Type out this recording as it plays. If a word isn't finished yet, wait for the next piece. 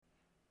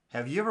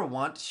Have you ever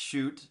want to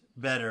shoot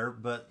better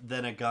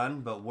than a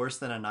gun, but worse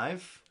than a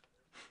knife?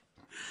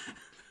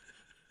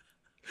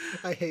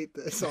 I hate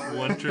this already.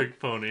 One trick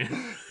pony.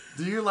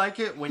 Do you like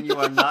it when you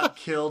are not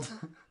killed?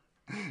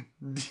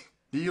 Do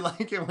you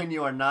like it when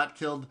you are not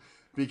killed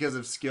because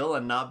of skill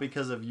and not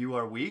because of you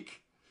are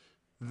weak?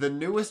 The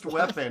newest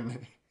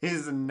weapon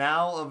is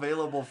now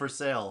available for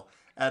sale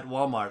at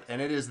Walmart,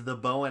 and it is the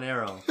bow and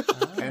arrow.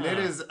 And it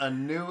is a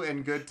new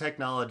and good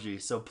technology,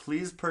 so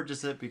please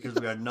purchase it because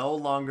we are no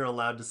longer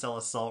allowed to sell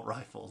assault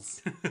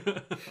rifles.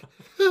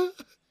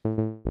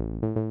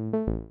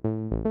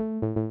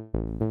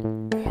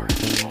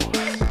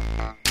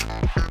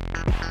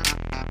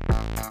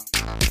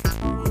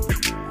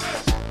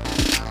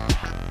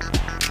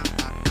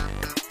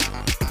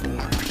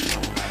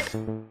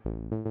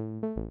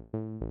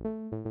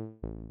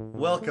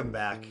 Welcome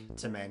back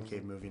to Man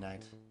Cave Movie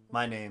Night.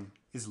 My name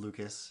is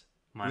Lucas.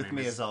 With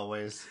me, as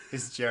always,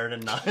 is Jared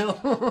and Niall.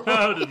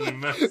 How did we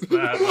mess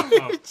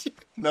that up?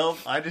 Nope,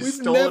 I just We've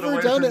stole it away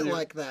never done from it you.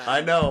 like that.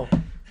 I know.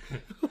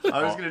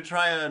 I was going to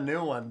try a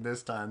new one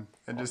this time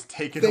and just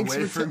take it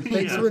away from you.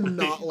 Thanks for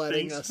not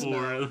letting us Thanks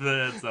know. for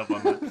the heads up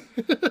on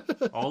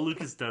that. All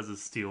Lucas does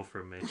is steal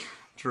from me.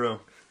 True.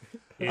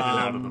 In and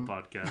out of the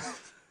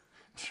podcast.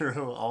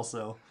 True,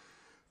 also.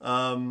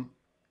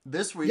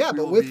 This week Yeah,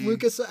 but with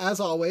Lucas, as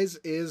always,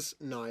 is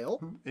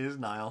Niall. is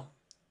Niall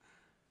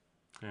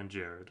And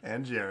Jared.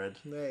 and Jared.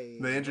 Hey,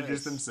 They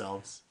introduced nice.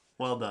 themselves.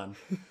 Well done.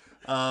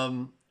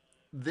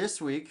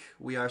 This week,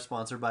 we are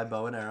sponsored by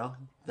Bow and Arrow.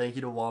 Thank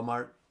you to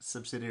Walmart,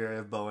 subsidiary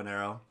of Bow and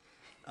Arrow,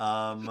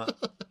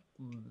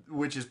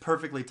 which is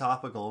perfectly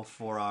topical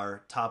for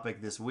our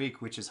topic this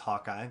week, which is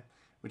Hawkeye,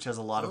 which has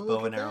a lot of Oh, bow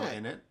look and at arrow that.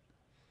 in it.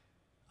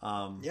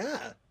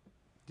 Yeah,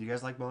 Do you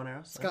guys like bow and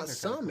arrows? it's got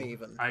some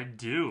even. I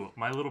do.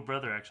 My little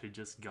brother actually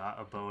just got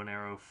a bow and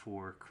arrow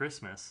for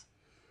Christmas.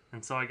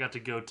 And so I got to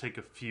go take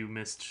a few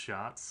missed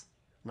shots.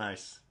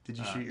 Nice. Did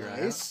you shoot your eye out?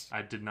 Nice.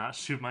 I did not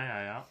shoot my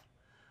eye out.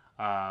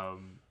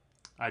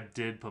 I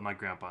did put my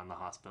grandpa in the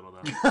hospital,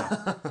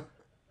 though.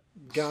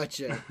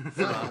 Gotcha.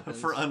 That happens.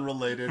 For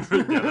unrelated.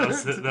 Yeah, that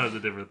was a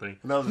different thing.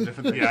 That was a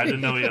different thing. Yeah, I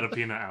didn't know he had a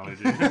peanut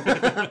allergy.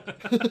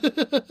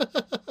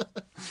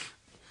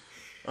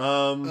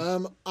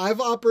 I've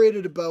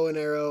operated a bow and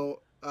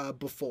arrow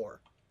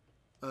before.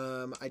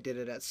 I did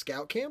it at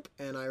scout camp,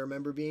 and I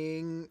remember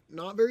being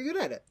not very good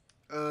at it.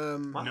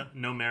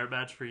 No merit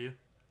badge for you?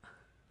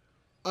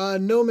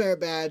 No merit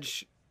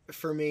badge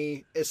for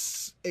me.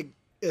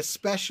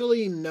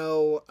 Especially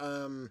no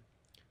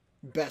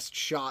best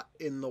shot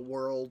in the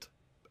world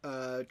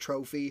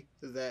trophy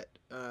that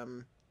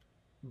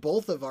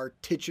both of our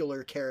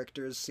titular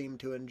characters seem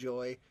to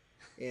enjoy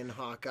in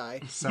Hawkeye.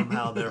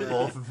 Somehow they're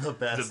both the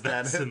best, The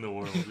best at it. in the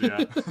world,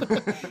 yeah.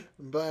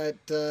 But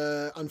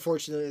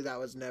unfortunately, that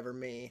was never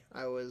me.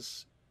 I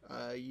was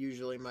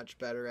usually much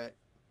better at,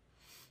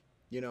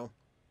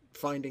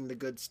 finding the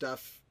good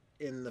stuff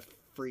in the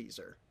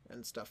freezer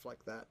and stuff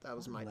like that. That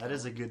was my That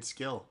is a talent. good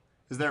skill.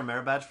 Is there a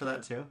merit badge for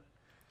that too?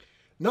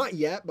 Not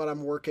yet, but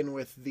I'm working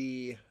with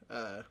the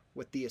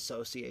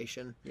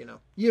association.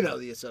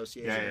 The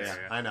association. Yeah.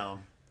 I know.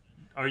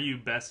 Are you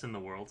best in the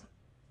world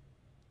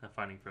at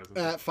finding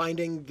frozen?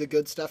 Finding the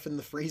good stuff in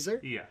the freezer.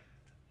 Yeah.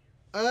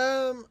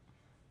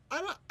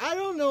 I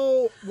don't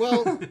know.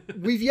 Well,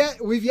 we've yet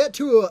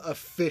to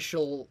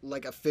officially,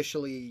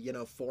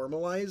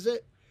 formalize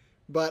it.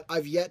 But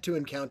I've yet to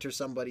encounter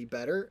somebody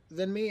better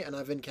than me, and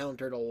I've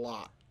encountered a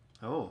lot,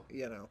 Oh.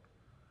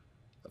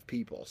 of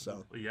people.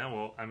 So Yeah,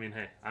 well, I mean,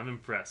 hey, I'm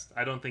impressed.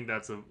 I don't think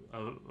that's a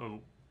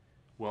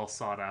well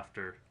sought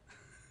after.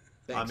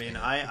 I thanks. mean,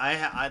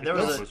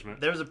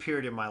 there was a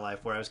period in my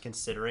life where I was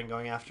considering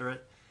going after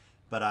it,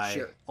 but I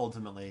Sure.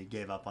 ultimately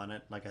gave up on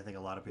it. Like I think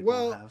a lot of people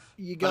Well, have.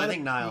 you But I gotta-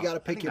 think Niall, you gotta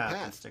pick I think your Niall can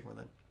path. stick with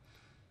it.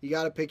 You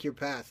got to pick your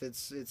path.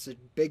 It's a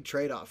big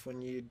trade off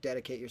when you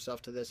dedicate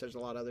yourself to this. There's a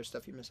lot of other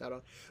stuff you miss out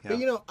on. But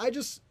Yeah.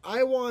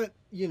 I want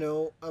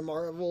a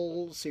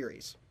Marvel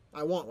series.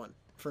 I want one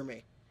for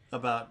me.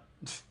 About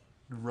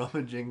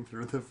rummaging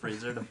through the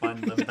freezer to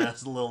find the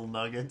best little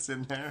nuggets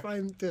in there.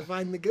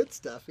 Find the good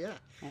stuff. Yeah.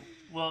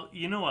 Well,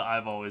 you know what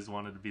I've always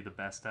wanted to be the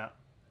best at?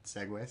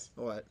 Segways.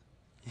 What?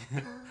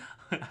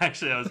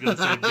 Actually, I was going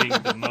to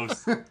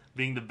say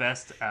being the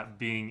best at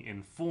being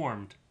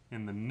informed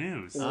in the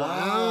news.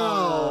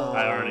 Wow.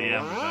 I already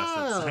am the best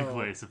Wow. at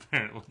segues,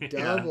 apparently.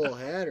 Double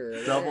header.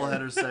 there. Double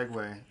header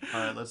segue. All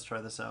right, let's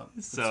try this out.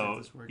 Let's see if So,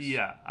 this works.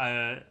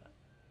 yeah.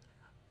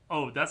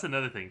 That's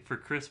another thing. For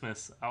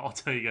Christmas, I'll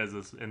tell you guys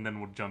this, and then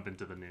we'll jump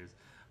into the news.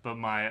 But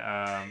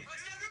my...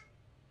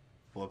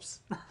 Whoops.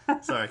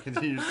 Sorry,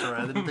 continue your story.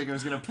 I didn't think it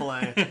was going to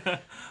play.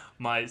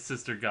 my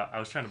sister got... I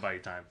was trying to buy you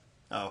time.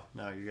 Oh,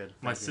 no, you're good.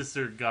 My Thank you.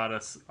 sister got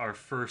us our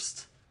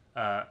first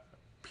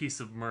piece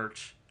of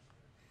merch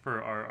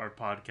for our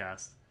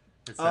podcast.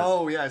 It says,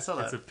 Oh, yeah, I saw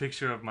it's that. a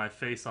picture of my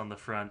face on the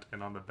front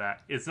and on the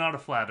back. It's not a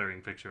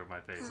flattering picture of my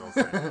face, I'll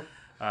say.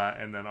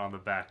 And then on the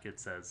back it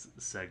says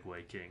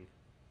Segway King.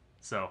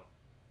 So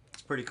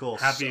It's pretty cool.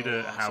 happy So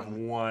to have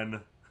awesome.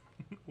 one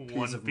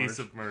piece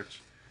of of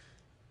merch.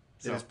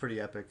 It So, was pretty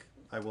epic.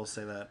 I will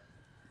say that.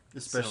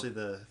 Especially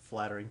the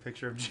flattering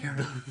picture of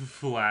Jared.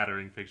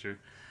 Flattering picture.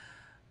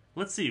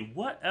 Let's see.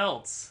 What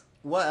else?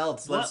 What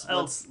else? Let's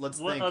Let's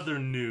what think. other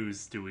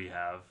news do we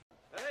have?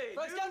 Hey,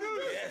 news.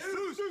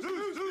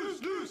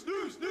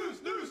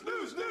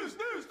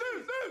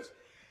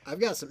 I've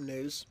got some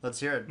news. Let's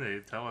hear it. Hey,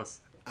 tell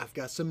us. I've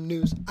got some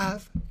news.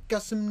 I've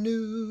got some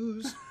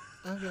news.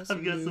 I've got some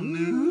I've got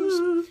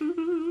news. some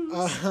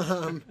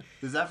news.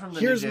 Is that from the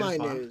Here's new James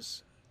my Bond?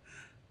 news.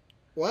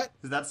 What?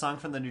 Is that song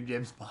from the new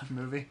James Bond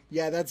movie?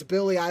 Yeah, that's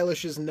Billie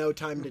Eilish's "No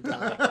Time to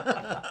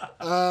Die."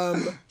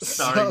 Starring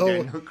So-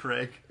 Daniel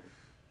Craig.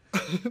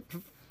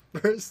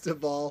 First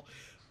of all,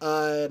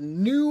 a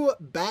new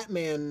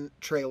Batman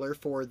trailer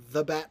for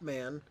The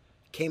Batman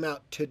came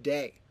out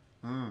today.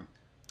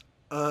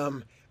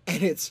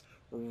 And it's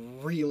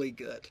really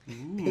good.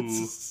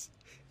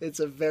 It's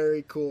a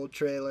very cool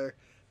trailer.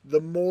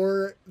 The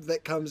more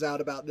that comes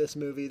out about this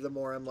movie, the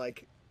more I'm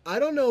like, I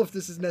don't know if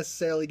this is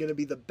necessarily going to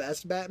be the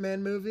best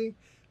Batman movie,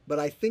 but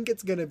I think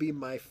it's going to be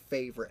my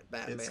favorite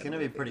Batman It's going to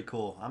be pretty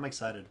cool. I'm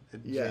excited.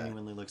 It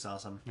genuinely looks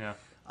awesome. Yeah.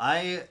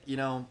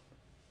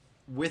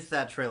 With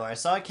that trailer, I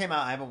saw it came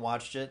out. I haven't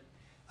watched it.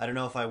 I don't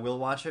know if I will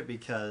watch it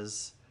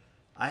because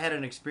I had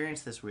an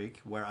experience this week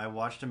where I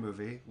watched a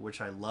movie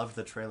which I loved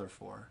the trailer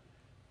for,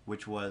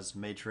 which was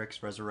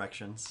Matrix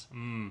Resurrections.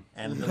 And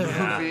the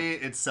movie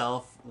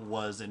itself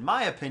was, in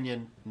my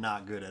opinion,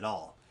 not good at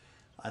all.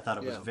 I thought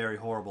it was very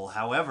horrible.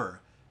 However,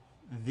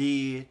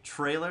 the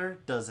trailer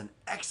does an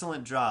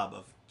excellent job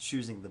of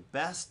choosing the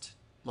best,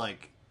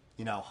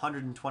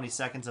 120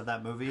 seconds of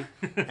that movie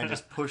and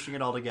just pushing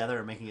it all together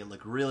and making it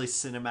look really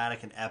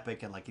cinematic and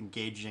epic and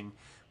engaging.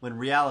 When in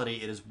reality,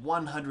 it is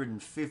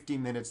 150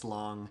 minutes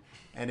long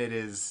and it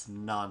is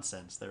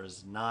nonsense. There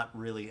is not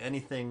really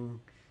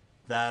anything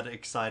that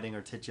exciting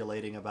or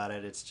titillating about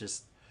it. It's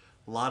just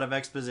a lot of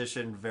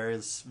exposition, very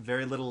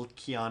little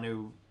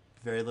Keanu,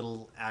 very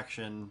little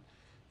action.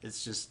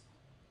 It's just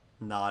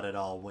not at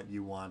all what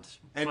you want.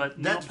 And But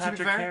Neil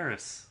Patrick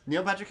Harris.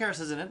 Neil Patrick Harris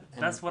is in it.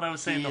 And That's what I was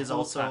saying he the is whole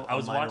also time.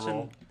 a minor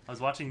role. I was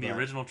watching the But-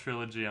 original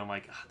trilogy. I'm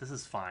like, this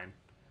is fine,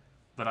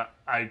 but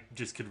I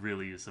just could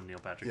really use some Neil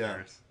Patrick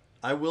Harris.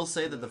 I will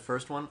say that the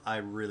first one I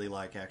really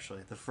like,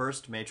 actually. The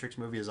first Matrix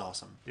movie is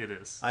awesome. It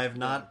is. I have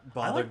not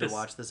bothered to this-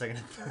 watch the second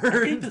and I think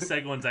third. the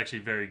second one's actually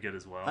very good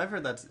as well. I've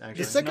heard that's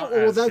actually... The second, not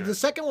as good. the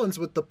second one's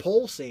with the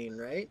pole scene,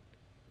 right?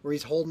 Where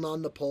he's holding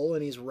on the pole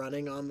and he's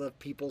running on the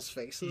people's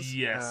faces.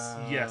 Yes,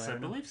 I I don't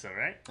know. believe so,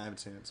 right? I haven't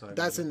seen it, so I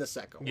That's don't in the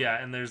second one.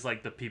 Yeah, and there's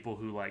the people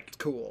who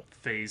Cool.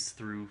 phase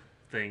through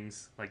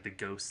things, like the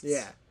ghosts.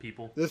 Yeah.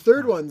 People. The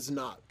third one's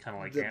not Kind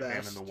of like the Ant-Man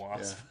best. and the know.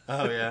 Wasp.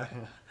 Yeah. Oh, yeah.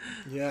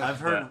 Yeah. I've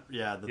heard...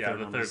 Yeah, the third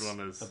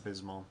one is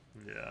abysmal.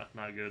 Yeah,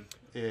 not good.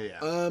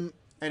 Yeah.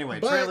 Anyway,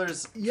 but,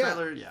 trailers... yeah.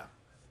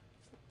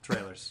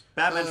 Trailers.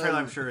 Batman trailer,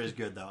 I'm sure, is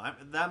good, though.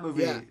 That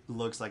movie Yeah.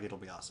 looks like it'll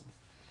be awesome.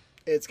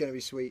 It's going to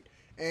be sweet.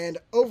 And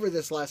over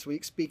this last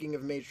week, speaking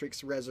of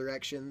Matrix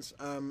Resurrections,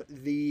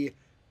 the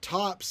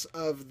tops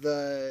of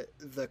the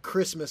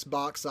Christmas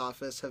box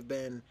office have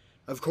been,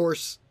 of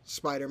course,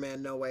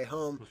 Spider-Man No Way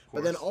Home,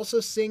 but then also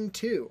Sing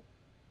 2.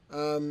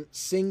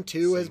 Sing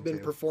 2 has been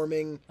 2.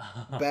 performing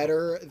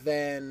better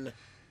than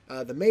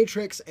The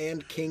Matrix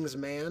and King's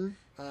Man.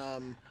 I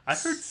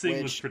heard Sing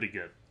was which- pretty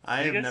good.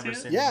 I You have guys never see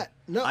it? seen Yeah, it.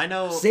 no, I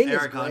know Sing is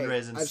Eric great.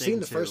 Andre's in I've Sing seen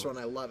the 2. first one.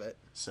 I love it.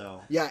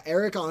 So... Yeah,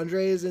 Eric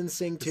Andre is in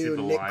Sing Is he 2.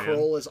 the Nick lion?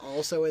 Kroll is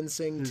also in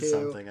Sing 2.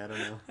 Something, I don't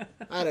know.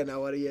 I don't know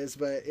what he is,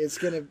 but it's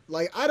gonna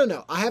I don't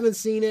know. I haven't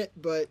seen it,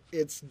 but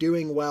it's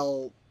doing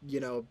well,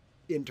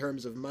 in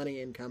terms of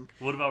money income.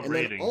 What about And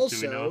then ratings?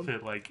 Do we know also-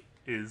 if it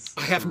is?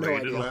 I have no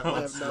rated idea. well?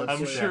 I have no I'm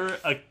clue. sure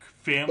a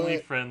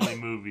family-friendly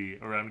movie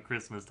around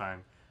Christmas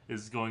time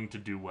is going to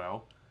do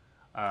well.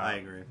 I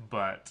agree.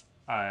 But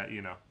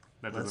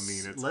that doesn't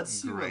mean it's Let's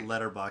see great.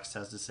 what Letterboxd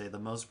has to say. The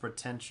most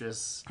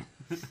pretentious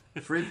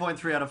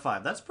 3.3 out of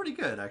 5. That's pretty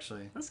good,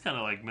 actually. That's kind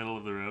of middle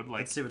of the road.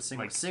 Let's see what Sing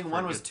was. Sing for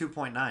 1 was good-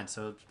 2.9,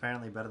 so it's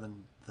apparently better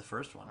than the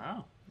first one.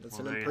 Oh, That's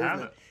well, an there you have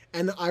improvement. it.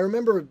 And I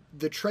remember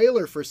the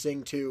trailer for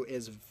Sing 2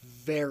 is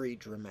very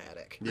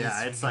dramatic.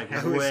 Yeah, it's way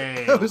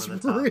I over was the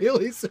top.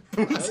 really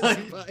surprised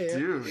by it.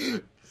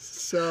 Dude.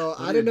 So What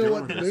I are don't you know doing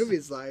what the with this?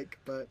 movie's like,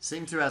 but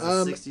Sing 2 has a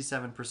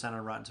 67%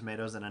 on Rotten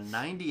Tomatoes and a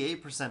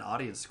 98%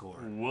 audience score.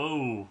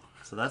 Whoa.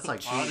 So that's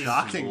Audiences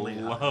shockingly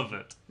high. love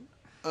it.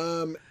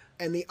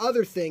 and the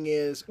other thing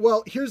is,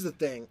 well, here's the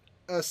thing.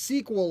 A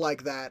sequel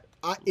like that,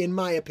 in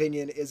my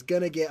opinion, is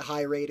going to get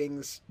high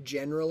ratings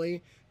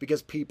generally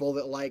because people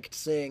that liked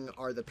Sing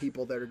are the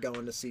people that are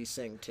going to see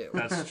Sing 2.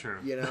 That's true.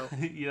 You know?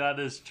 Yeah, that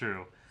is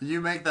true.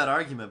 You make that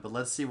argument, but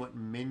let's see what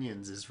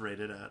Minions is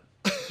rated at.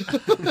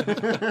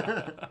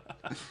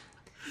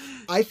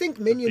 I think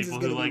Minions is people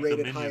going who to be like the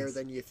rated higher Minions.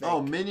 than you think.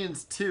 Oh,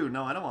 Minions 2.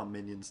 No, I don't want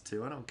Minions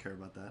 2. I don't care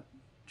about that.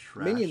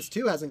 Trash. Minions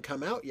 2 hasn't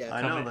come out yet.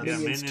 I know, Coming- that's-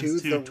 Minions,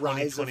 Minions 2, 2, The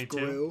Rise of 2022.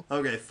 Gru.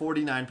 Okay,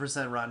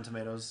 49% Rotten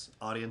Tomatoes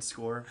audience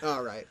score.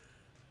 All right.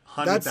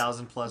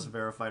 100,000 plus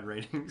verified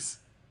ratings.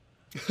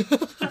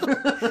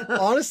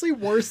 Honestly,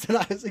 worse than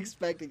I was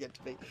expecting it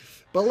to be.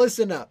 But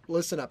listen up.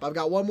 I've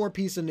got one more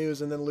piece of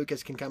news, and then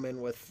Lucas can come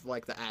in with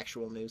like the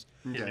actual news.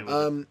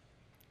 Okay.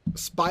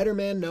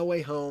 Spider-Man: No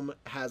Way Home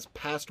has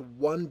passed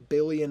 $1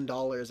 billion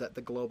at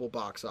the global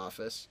box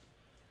office,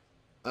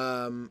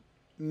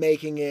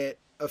 making it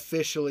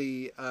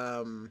officially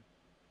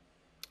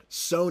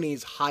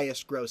Sony's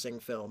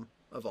highest-grossing film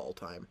of all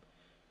time,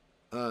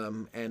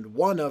 and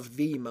one of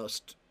the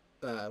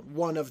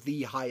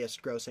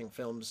highest-grossing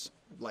films,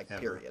 like,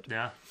 Ever. period.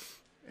 Yeah.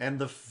 And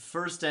the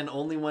first and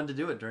only one to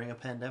do it during a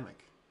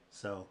pandemic.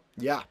 So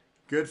Yeah.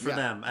 good for Yeah,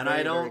 them. And very,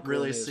 I very don't cool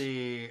really news.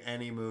 see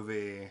any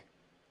movie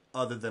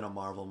other than a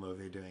Marvel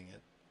movie doing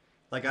it.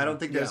 Like, I don't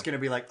think there's Yeah. going to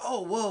be like,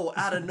 oh, whoa,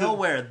 out of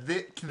nowhere,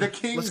 the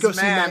King's go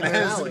see Man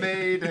Nightmare has Alley.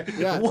 made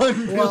Yeah.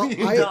 $1 Well,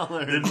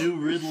 billion. The new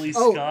Ridley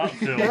Oh, Scott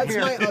film. that's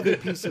my other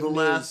piece of The news.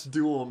 Last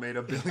Duel made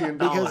 $1 billion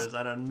Because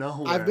out of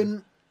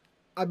nowhere.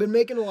 I've been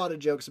making a lot of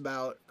jokes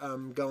about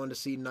going to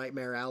see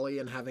Nightmare Alley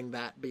and having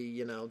that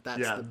be, that's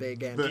Yeah, the big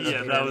the-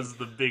 anticipated. Yeah, that was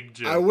the big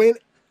joke.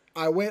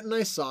 I went and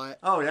I saw it.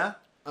 Oh, yeah?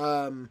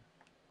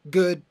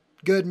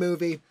 Good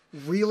movie.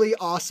 Really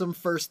awesome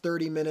first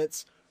 30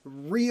 minutes.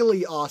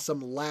 Really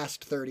awesome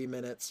last 30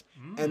 minutes.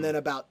 And then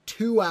about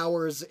 2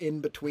 hours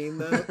in between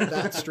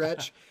that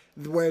stretch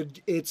where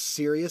it's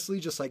seriously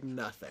just like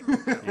nothing.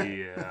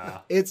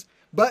 Yeah. It's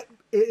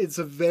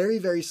a very,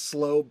 very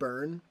slow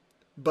burn,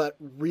 but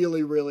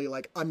really, really,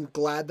 like, I'm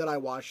glad that I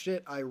watched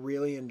it. I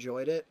really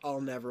enjoyed it.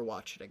 I'll never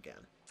watch it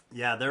again.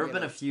 Yeah, there have You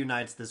been know. a few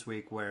nights this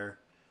week where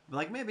I'm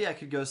like, maybe I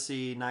could go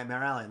see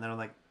Nightmare Alley. And then I'm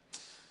like,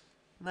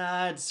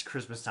 nah, it's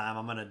Christmas time.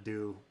 I'm going to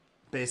do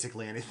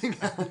basically anything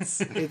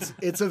else.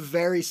 It's a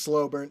very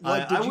slow burn.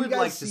 Like, I did you would guys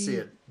like to see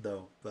it,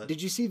 though. But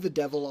Did you see The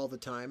Devil All the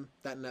Time?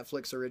 That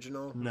Netflix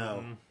original?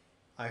 no.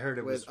 I heard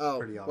it was With-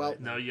 pretty well, alright.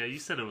 No, yeah, you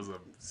said it was a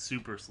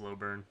super slow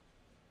burn.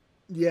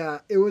 Yeah,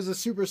 it was a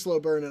super slow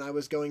burn, and I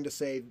was going to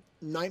say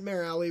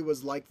Nightmare Alley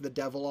was like The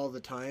Devil All the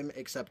Time,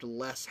 except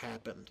less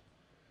happened.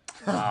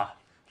 Ah,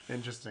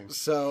 Interesting.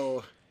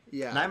 So,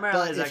 yeah. Nightmare but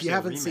Alley is if actually you a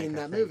haven't remake, seen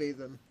I that think. movie,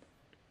 then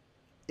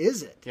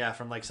is it? Yeah,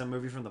 from like some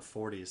movie from the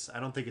 40s. I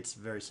don't think it's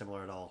very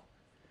similar at all.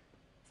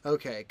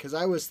 Okay, because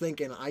I was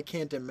thinking, I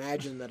can't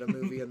imagine that a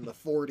movie in the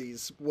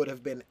 40s would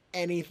have been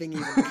anything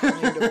even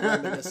kind of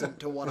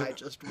reminiscent to what I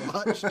just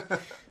watched.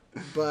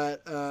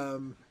 But, I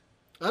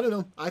don't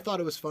know. I thought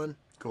it was fun.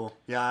 Cool.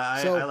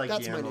 Yeah, So, I like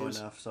that's my Guillermo news.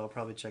 enough, so I'll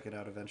probably check it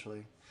out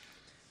eventually.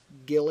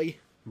 Gilly,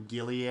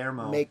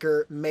 Guillermo,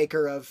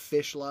 maker of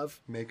Fish Love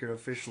maker of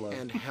Fish Love.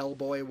 and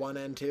Hellboy 1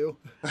 and 2.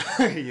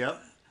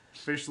 Yep.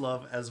 Fish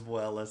Love as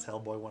well as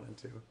Hellboy 1 and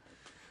 2.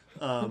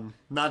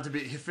 Not to be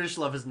Fish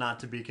Love is not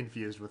to be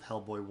confused with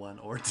Hellboy 1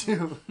 or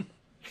 2.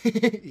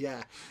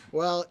 Yeah.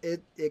 Well,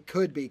 it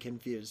could be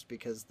confused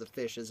because the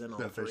fish is in all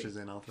The three. fish is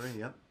in all three,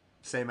 yep.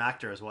 Same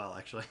actor as well,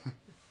 actually.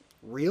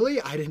 Really?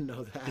 I didn't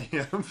know that.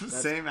 Yep.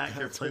 Same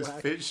actor that's plays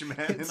whack. Fishman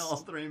in It's- all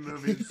three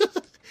movies.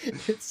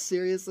 It's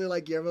seriously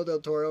like Guillermo del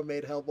Toro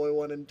made Hellboy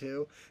 1 and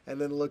 2 and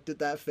then looked at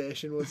that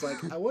fish and was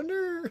like, I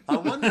wonder I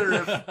wonder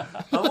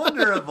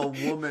if a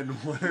woman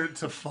were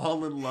to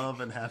fall in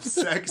love and have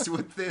sex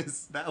with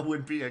this, that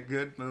would be a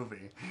good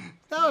movie.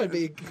 that would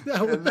be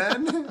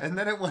And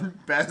then it won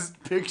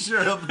Best Picture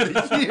of the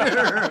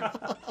Year.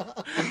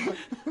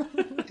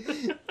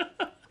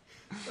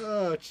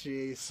 Oh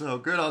jeez. So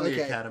good on the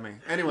Okay. Academy.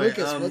 Anyway,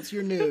 Lucas, what's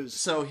your news?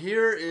 so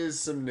here is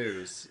some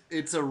news.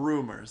 It's a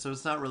rumor, so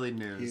it's not really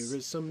Here news.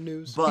 is some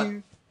news. But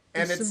Here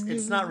and is it's some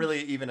it's not news.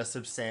 really even a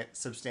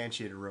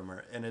substantiated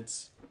rumor, and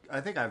it's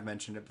I think I've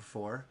mentioned it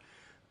before.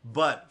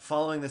 But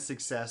following the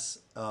success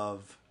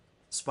of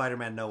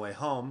Spider-Man: No Way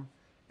Home,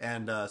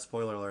 and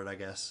spoiler alert, I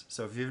guess.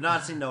 So if you've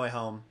not seen No Way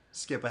Home,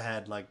 skip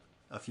ahead like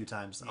a few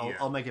times. Yeah.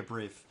 I'll make it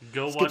brief.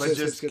 go Skip, watch skip,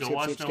 just skip, go skip,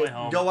 watch skip, No skip. Way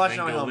Home. Go watch then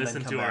No Way go Home, then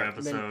listen come to our back.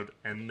 episode,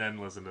 and then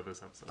listen to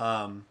this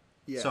episode.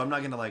 Yeah. So I'm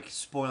not gonna like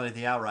spoil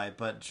anything outright,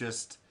 but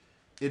just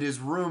it is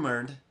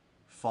rumored,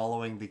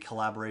 following the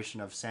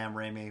collaboration of Sam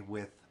Raimi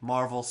with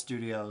Marvel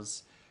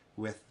Studios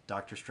with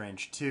Doctor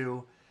Strange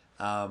 2,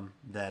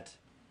 that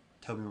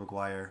Tobey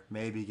Maguire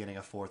may be getting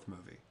a fourth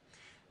movie.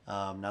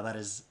 Now that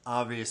is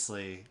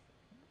obviously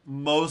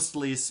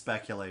mostly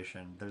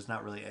speculation. There's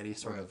not really any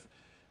sort Right. of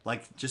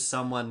like just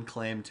someone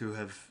claimed to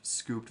have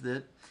scooped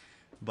it,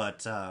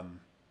 but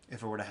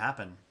if it were to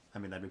happen, I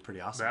mean that'd be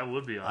pretty awesome. That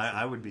would be awesome.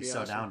 I would be Be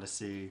so awesome. down to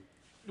see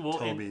Well,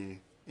 and Toby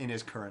in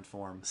his current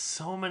form.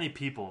 so many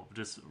people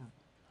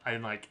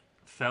like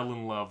fell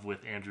in love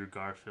with Andrew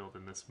Garfield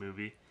in this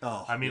movie.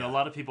 Oh, I mean, yeah. a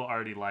lot of people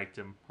already liked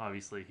him.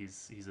 Obviously,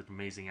 he's an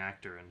amazing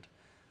actor and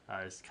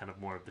is kind of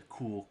more of the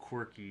cool,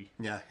 quirky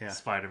Yeah.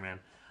 Spider-Man.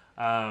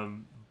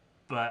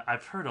 But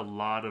I've heard a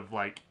lot of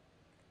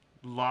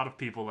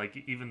people, like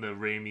even the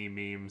Raimi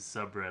memes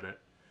subreddit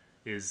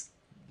is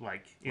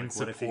like in Like,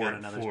 what if he support got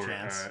another for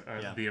chance?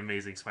 Yeah. the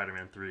Amazing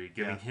Spider-Man 3,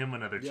 giving Yeah. him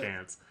another Yeah.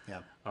 chance Yeah.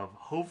 of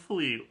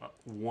hopefully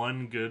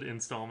one good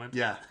installment.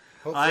 Yeah.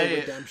 Hopefully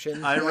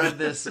redemption. I Yeah. read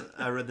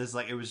this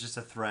like it was just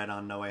a thread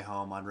on No Way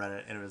Home on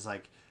Reddit, and it was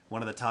like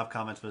one of the top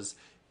comments was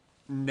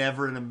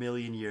never in a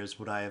million years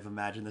would I have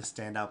imagined the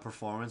standout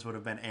performance would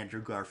have been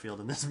Andrew Garfield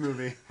in this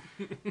movie.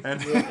 And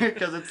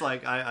because it's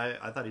like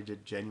I thought he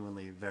did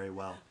genuinely very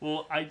well.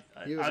 Well,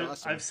 He was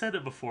awesome. I've said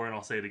it before and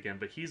I'll say it again,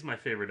 but he's my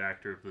favorite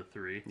actor of the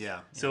three.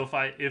 Yeah. So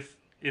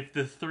if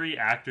the three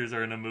actors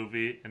are in a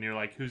movie and you're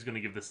like, who's going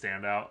to give the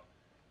standout?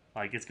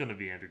 Like, it's going to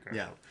be Andrew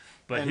Garfield. Yeah.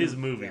 But And- his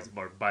movies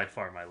are by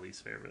far my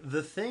least favorite.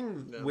 The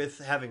thing with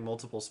having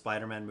multiple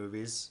Spider-Man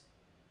movies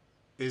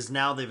is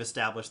now they've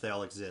established they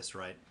all exist,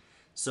 right?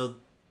 So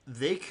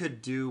they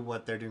could do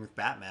what they're doing with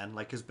Batman,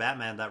 like because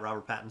Batman, that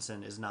Robert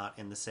Pattinson is not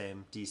in the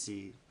same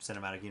DC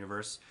cinematic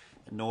universe,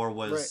 nor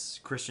was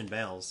Christian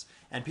Bale's,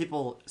 and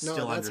people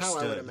still that's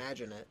understood. how I would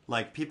imagine it.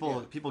 Like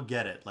people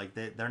get it. Like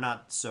they're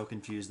not so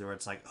confused where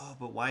it's like, oh,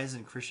 but why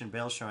isn't Christian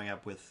Bale showing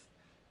up with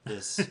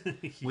this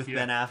with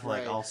Ben Affleck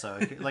Right. also?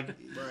 Like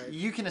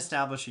you can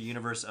establish a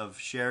universe of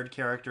shared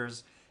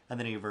characters and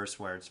then a universe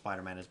where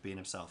Spider-Man is being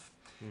himself.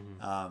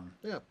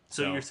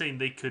 So you're saying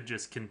they could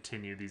just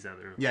continue these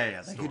other They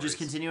could just stories.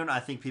 continue, and I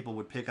think people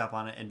would pick up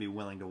on it and be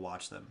willing to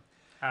watch them,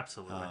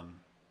 Absolutely.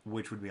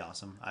 which would be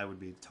awesome. I would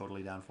be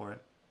totally down for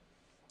it.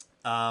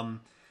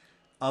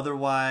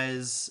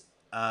 Otherwise,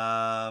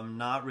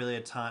 not really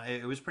a ton.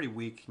 It was pretty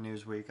weak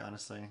news week,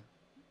 honestly.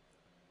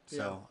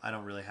 So I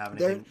don't really have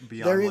anything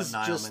beyond what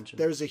Niall mentioned.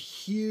 There's a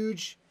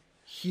huge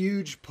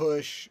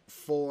push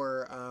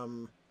for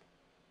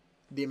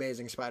the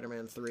Amazing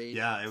Spider-Man 3.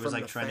 Yeah, it was from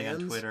like the trending on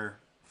fans. Twitter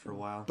for a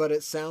while. But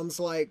it sounds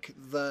like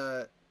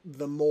the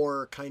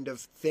more kind of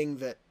thing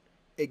that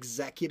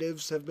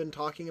executives have been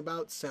talking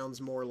about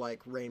sounds more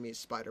like Raimi's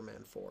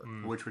Spider-Man 4.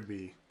 Which would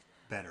be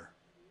better.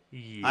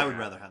 Yeah. I would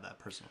rather have that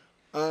personally.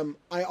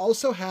 I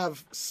also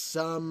have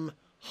some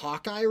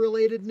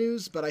Hawkeye-related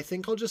news, but I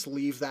think I'll just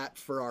leave that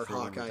for our For when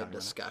we're Hawkeye talking about it.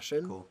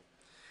 discussion. Cool.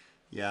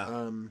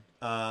 Yeah.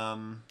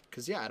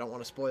 Because, I don't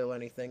want to spoil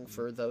anything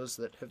for those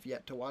that have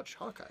yet to watch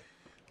Hawkeye.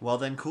 Well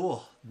then,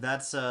 cool.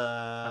 That's I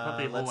thought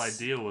the whole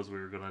idea was we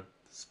were gonna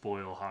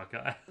spoil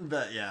Hawkeye.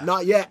 Not yet. Not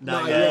Not yet.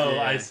 yet. Oh,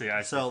 Yeah. I see.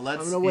 So I'm let's.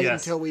 going to wait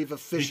Yes. until we've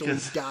officially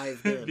Because-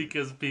 dived in.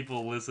 because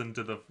people listen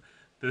to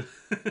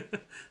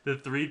the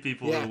three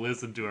people Yeah. who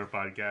listen to our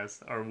podcast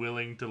are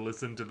willing to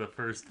listen to the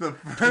first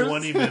first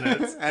 20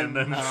 minutes and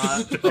then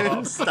not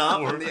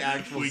stop before on the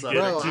actual we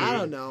subject. get Bro, to I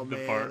don't know, the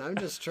man. part I'm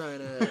just trying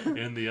to...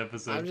 in the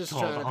episode I'm just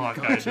called trying to be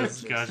Hawkeye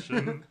conscientious.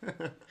 discussion.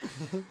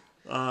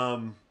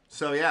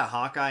 So yeah,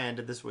 Hawkeye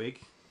ended this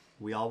week.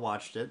 We all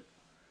watched it.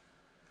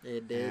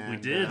 It did. And, We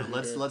did.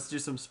 Let's do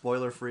some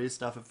spoiler-free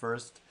stuff at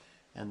first,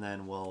 and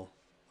then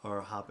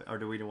or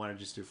do we want to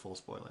just do full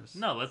spoilers?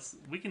 No,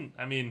 we can.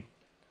 I mean,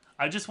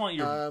 I just want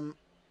your.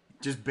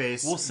 Just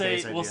base. we'll base say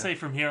idea.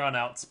 from here on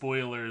out,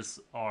 spoilers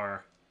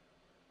are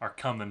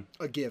coming.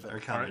 A given. Or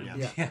coming, Are-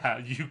 yeah. Yeah.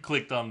 you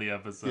clicked on the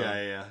episode.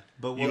 Yeah.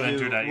 But You we'll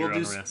entered at we'll your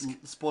do own risk.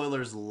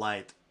 spoilers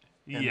light,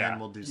 and Yeah. then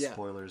we'll do Yeah.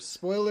 spoilers.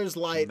 Spoilers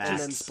light and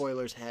then Max.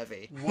 spoilers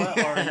heavy.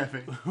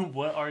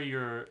 What are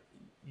your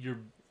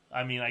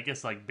I mean, I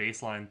guess like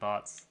baseline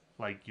thoughts,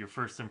 like your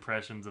first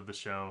impressions of the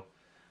show?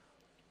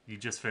 You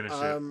just finished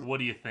it. What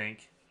do you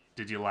think?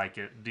 Did you like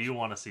it? Do you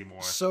want to see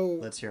more? So,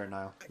 Let's hear it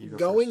now. You go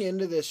going first.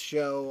 into this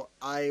show,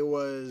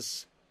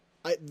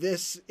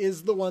 this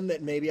is the one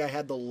that maybe I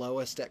had the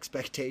lowest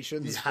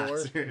expectations Yeah, for.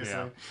 seriously.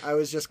 Yeah. I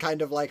was just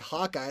kind of like,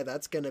 Hawkeye,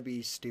 that's going to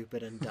be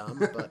stupid and dumb,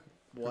 but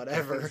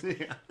whatever.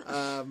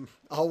 Yeah.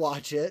 I'll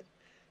watch it.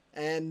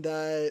 And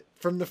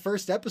from the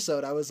first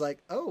episode, I was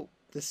like, oh,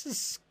 this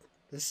is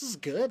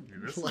good.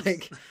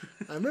 Like,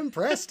 I'm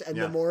impressed. And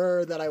Yeah. the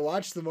more that I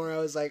watched, the more I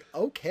was like,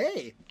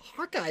 okay,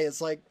 Hawkeye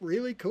is like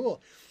really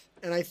cool.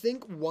 And I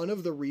think one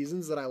of the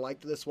reasons that I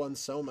liked this one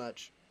so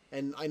much,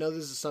 and I know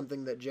this is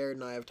something that Jared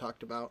and I have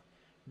talked about,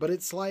 but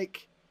it's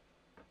like,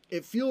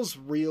 it feels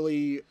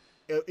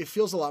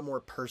a lot more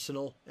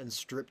personal and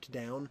stripped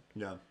down.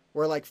 Yeah.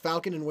 Where like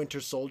Falcon and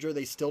Winter Soldier,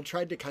 they still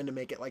tried to kind of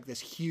make it like this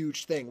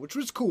huge thing, which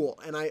was cool.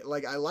 And I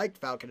liked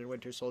Falcon and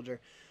Winter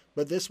Soldier,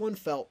 but this one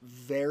felt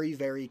very,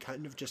 very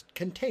kind of just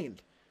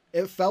contained.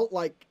 It felt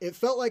like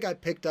I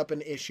picked up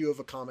an issue of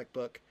a comic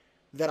book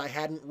that I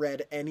hadn't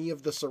read any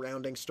of the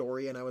surrounding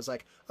story, and I was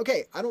like,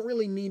 okay, I don't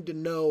really need to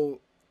know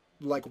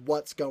like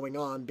what's going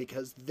on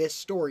because this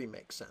story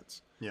makes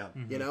sense. Yeah.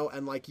 You know,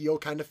 and like you'll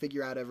kind of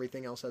figure out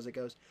everything else as it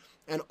goes.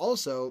 And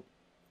also,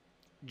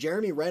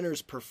 Jeremy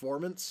Renner's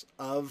performance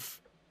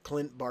of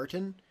Clint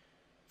Barton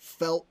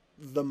felt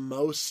the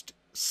most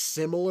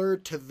similar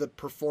to the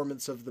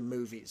performance of the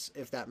movies,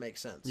 if that makes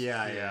sense.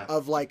 Yeah.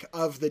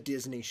 Of the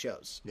Disney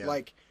shows. Yeah.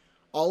 Like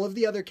all of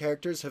the other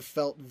characters have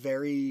felt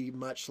very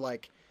much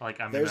like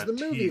I'm there's in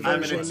the a movie TV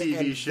I'm in a version TV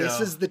and show. this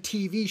is the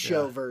TV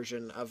show Yeah.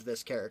 version of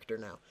this character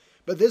now.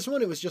 But this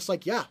one, it was just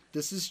like, yeah,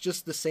 this is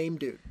just the same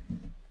dude.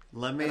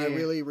 Let me. And I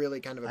really, really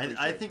kind of appreciate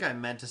I think I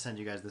meant to send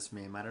you guys this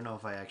meme. I don't know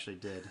if I actually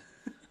did,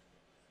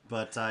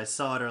 but I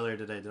saw it earlier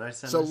today. Did I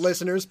send? So this?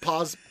 listeners,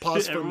 pause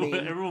for me.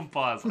 Everyone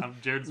pause.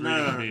 Jared's reading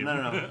No, the meme.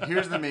 no.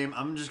 Here's the meme.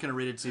 I'm just gonna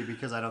read it to you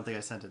because I don't think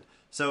I sent it.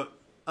 So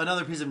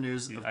another piece of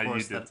news, of You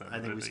course, did that send I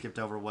it, think I we think. skipped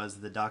over was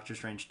the Doctor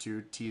Strange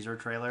 2 teaser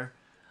trailer.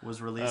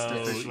 was released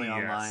Oh, officially yes,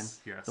 online.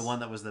 yes. The one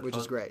that was Which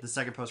is great. The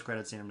second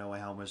post-credit scene of No Way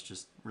Home was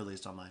just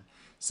released online.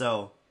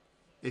 So,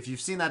 if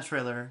you've seen that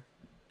trailer,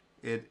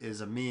 it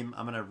is a meme.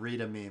 I'm gonna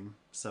read a meme,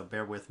 so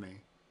bear with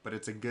me. But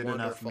it's a good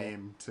Wonderful. enough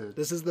meme to.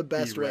 This is the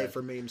best be way read.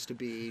 for memes to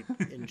be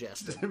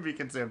ingested. To be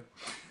consumed.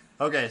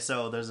 Okay,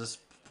 so there's this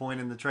point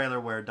in the trailer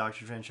where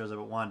Doctor Strange shows up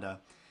at Wanda,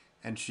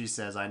 and she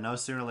says, "I know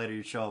sooner or later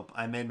you'd show up.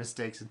 I made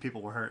mistakes and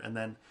people were hurt." And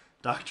then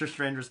Doctor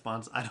Strange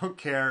responds, "I don't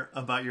care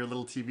about your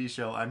little TV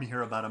show. I'm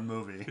here about a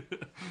movie."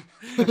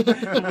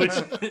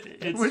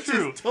 Which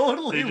true. Is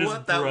totally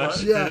what that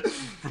was. Yeah.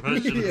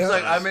 He's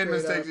like, "I made Straight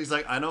mistakes." up. He's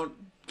like, "I don't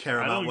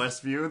care about don't-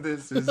 Westview.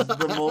 This is the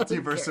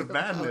multiverse of Care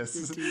about madness.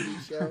 the TV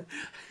show.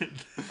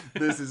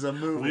 This is a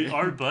movie.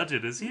 Our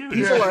budget is huge.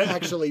 People are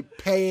actually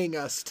paying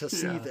us to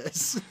see Yeah.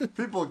 this.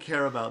 People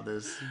care about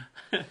this."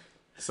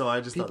 So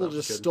I just thought People that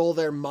was just good. stole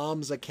their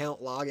mom's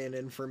account login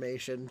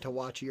information to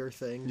watch your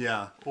thing.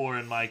 Yeah. Or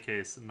in my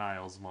case,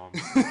 Niall's mom.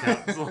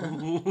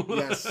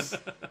 Yes,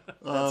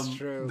 that's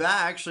true.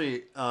 That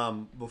actually,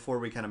 before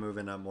we kind of move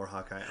into more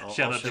Hawkeye,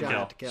 Shout out to Shout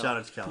Kel. out to Kel. Shout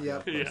out to Kel.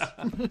 Yep.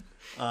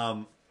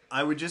 Yeah.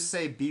 I would just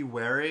say be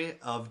wary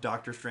of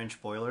Doctor Strange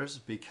spoilers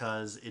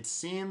because it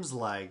seems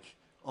like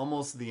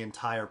almost the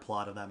entire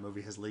plot of that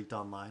movie has leaked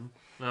online.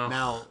 Oh.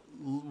 Now,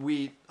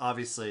 we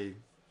obviously,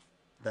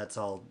 that's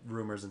all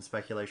rumors and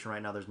speculation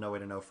right now. There's no way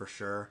to know for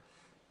sure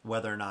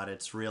whether or not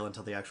it's real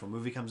until the actual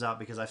movie comes out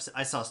because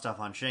I saw stuff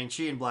on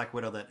Shang-Chi and Black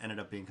Widow that ended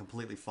up being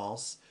completely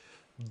false.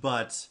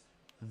 But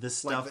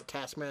this Like stuff... that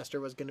Taskmaster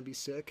was going to be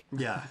sick.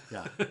 Yeah.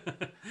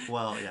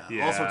 Well, yeah.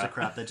 Yeah. All sorts of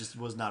crap that just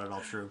was not at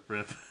all true.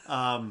 Rip.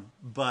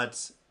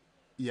 But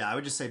yeah, I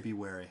would just say be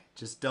wary.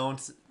 Just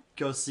don't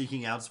go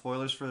seeking out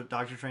spoilers for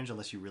Doctor Strange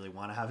unless you really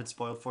want to have it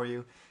spoiled for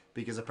you,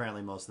 because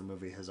apparently most of the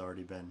movie has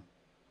already been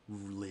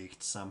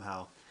leaked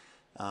somehow.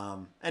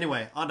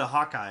 Anyway, on to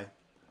Hawkeye.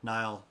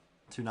 Niall,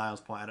 to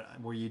Niall's point,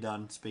 were you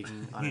done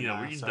speaking on it? Yeah,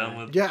 Niall? were you Sorry. done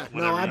with? Yeah, whatever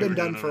no, I've you been were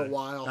done doing for a over there?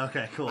 while.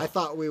 Okay, cool. I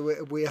thought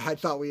I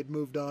thought we had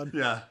moved on.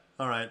 Yeah.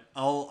 All right.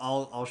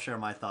 I'll share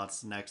my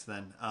thoughts next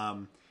then.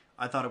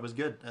 I thought it was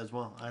good as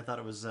well. I thought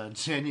it was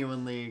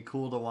genuinely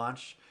cool to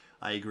watch.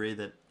 I agree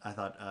that I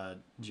thought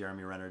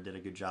Jeremy Renner did a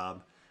good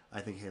job. I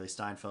think Haley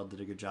Steinfeld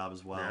did a good job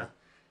as well.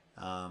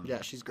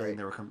 Yeah, she's I great. think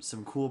there were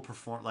some cool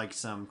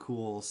some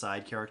cool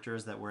side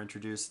characters that were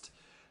introduced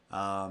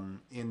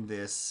in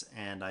this,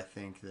 and I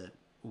think that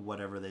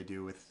whatever they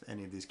do with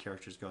any of these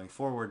characters going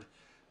forward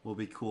will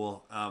be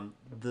cool.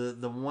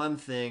 The one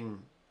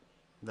thing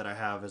that I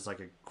have is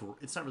like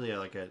it's not really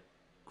like a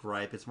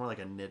gripe, it's more like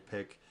a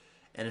nitpick,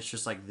 and it's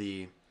just like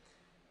the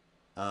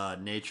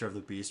nature of the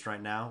beast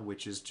right now,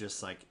 which is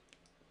just like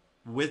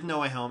with No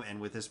Way Home and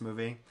with this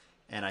movie,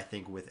 and I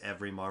think with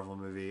every Marvel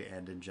movie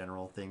and in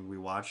general thing we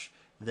watch,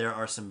 there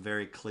are some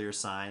very clear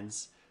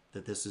signs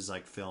that this is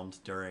like filmed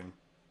during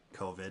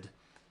COVID,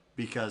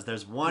 because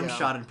there's one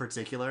shot in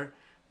particular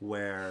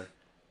where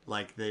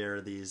like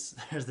there's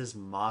this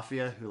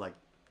mafia who like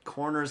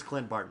corners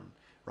Clint Barton,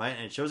 right?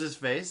 And it shows his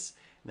face,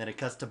 and then it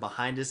cuts to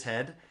behind his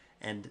head,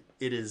 and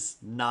it is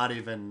not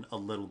even a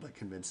little bit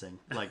convincing.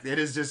 Like, it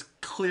is just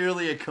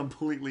clearly a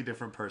completely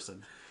different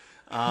person.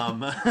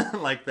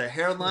 Like, the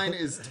hairline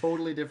is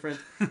totally different.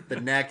 The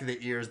neck, the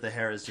ears, the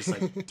hair is just,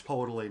 like,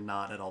 totally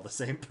not at all the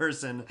same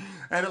person.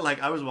 And,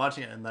 I was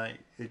watching it, and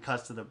it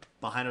cuts to the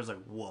behind. I was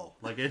like, whoa.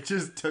 Like, it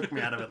just took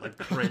me out of it like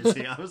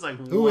crazy. I was like,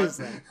 what? Who is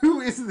that?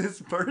 Who is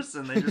this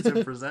person they just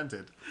have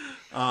presented?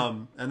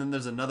 And then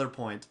there's another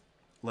point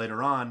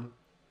later on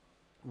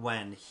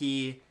when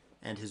he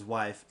and his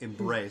wife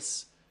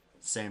embrace.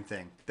 Same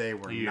thing. They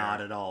were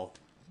not at all.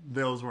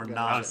 Those were I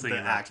not was the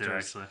thinking that too,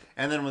 actors. actually.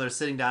 And then when they're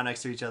sitting down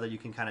next to each other, you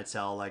can kind of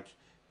tell like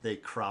they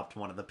cropped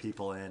one of the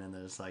people in, and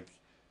there's like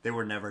they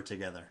were never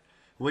together,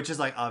 which is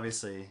like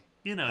obviously.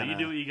 You know, kinda, you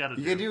do what you got to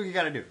do. You can do what you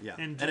got to do. Yeah,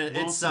 And it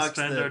we'll sucks.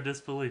 suspend our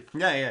disbelief.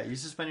 Yeah. You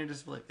suspend your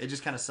disbelief. It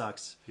just kind of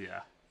sucks.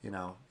 Yeah. You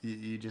know,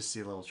 you just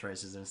see little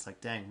traces, and it's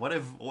like, dang,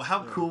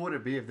 how cool would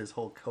it be if this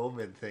whole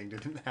COVID thing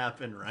didn't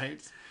happen, right?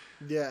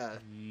 Yeah.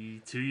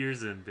 2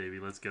 years in, baby.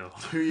 Let's go.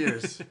 2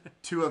 years.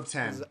 2 of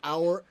 10. This is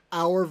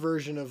our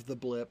version of the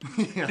blip.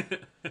 Yeah.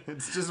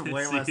 It's just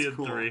way less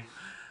cool. 3.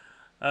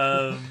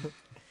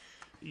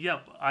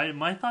 Yep.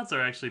 My thoughts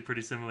are actually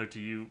pretty similar to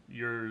you.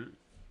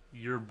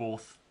 Your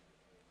both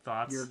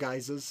thoughts. Your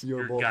guys's.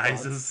 Your both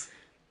guys's.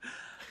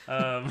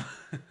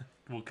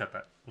 We'll cut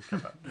that.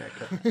 Yeah,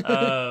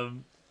 cool.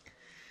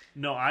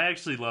 No, I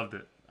actually loved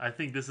it. I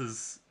think this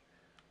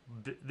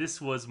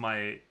was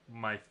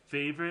my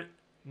favorite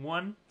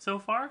one so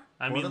far.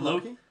 More than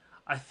Loki?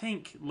 I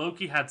think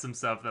Loki had some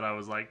stuff that I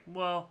was like,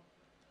 well,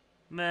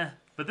 meh.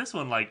 But this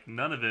one, like,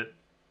 none of it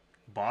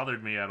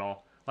bothered me at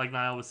all. Like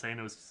Niall was saying,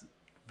 it was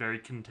very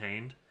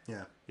contained.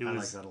 Yeah, It I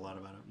was- like that a lot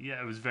about it.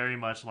 Yeah, it was very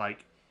much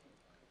like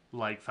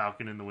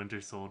Falcon and the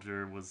Winter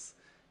Soldier was,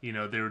 you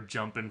know, they were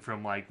jumping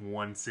from like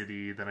one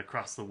city, then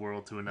across the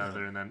world to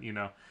another, and then, you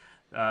know,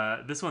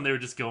 this one they were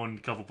just going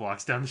a couple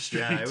blocks down the street.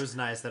 Yeah, it was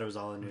nice that it was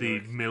all in New The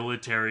York.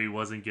 military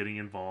wasn't getting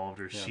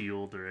involved or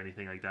S.H.I.E.L.D. or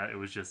anything like that. It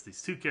was just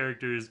these two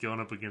characters going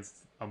up against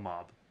a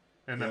mob.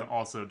 and then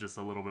also just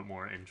a little bit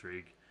more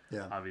intrigue.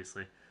 Yeah.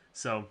 Obviously.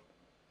 So,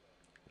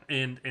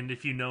 and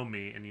if you know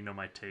me and you know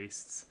my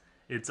tastes,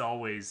 it's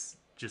always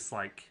just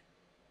like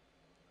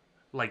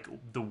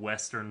the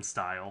Western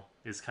style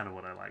is kind of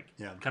what I like.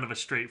 Yeah. Kind of a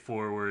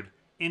straightforward,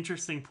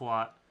 interesting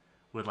plot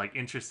with like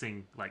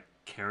interesting like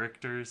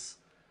characters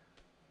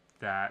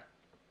that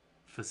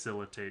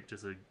facilitate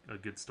just a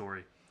good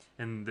story.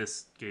 And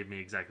this gave me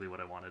exactly what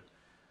I wanted.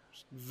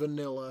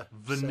 Vanilla.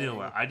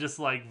 I just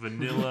like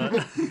vanilla.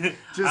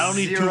 Just I don't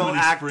need too zero many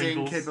acting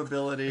sprinkles.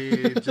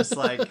 capability. Just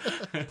like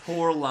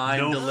poor line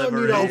No- I don't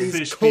delivery. need all No these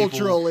fish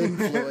cultural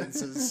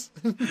influences.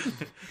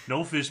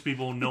 No fish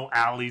people, no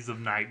alleys of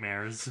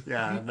nightmares.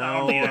 Yeah, I don't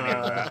no, need any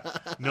of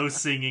that. No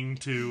singing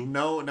too.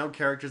 no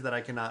characters that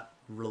I cannot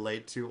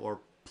relate to or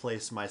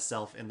place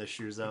myself in the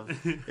shoes of.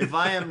 If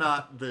I am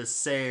not the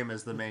same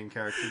as the main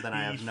character, then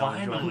I have no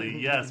Finally,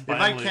 enjoyment. yes. If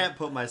Finally, I can't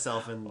put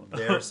myself in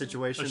their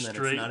situation, a then it's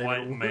straight not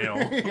white even male.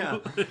 yeah.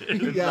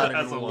 Yeah,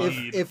 as a even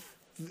lead.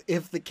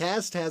 if the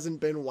cast hasn't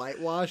been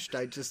whitewashed,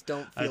 I just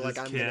don't I feel like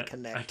just I'm going to can't-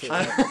 connect I to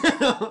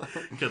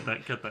can't. it. cut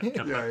that.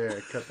 Yeah,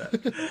 cut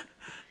that.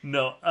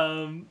 No,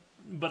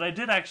 but I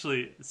did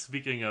actually.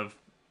 Speaking of,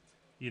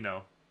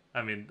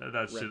 I mean,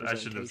 I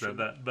shouldn't have said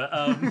that.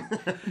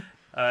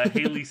 But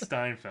Haley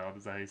Steinfeld,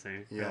 is that how you say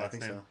her Yeah, I last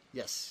think name? so.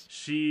 Yes.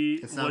 She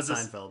It's not was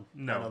Seinfeld. I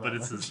No, know but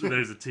that much.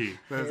 there's a T.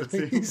 There's a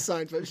Haley scene.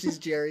 Steinfeld. She's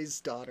Jerry's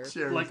daughter.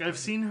 Sherry's Like I've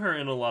seen her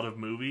in a lot of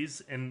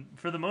movies, and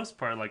for the most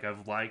part, like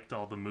I've liked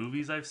all the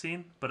movies I've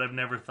seen, but I've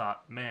never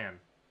thought, man,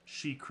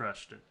 she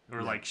crushed it,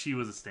 or like she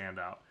was a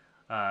standout.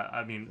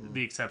 I mean,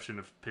 the exception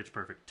of Pitch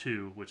Perfect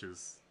 2, which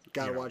is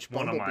Gotta watch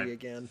one of my Bumblebee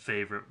again.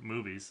 favorite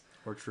movies.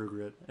 or True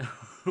Grit.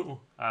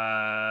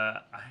 I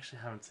actually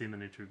haven't seen the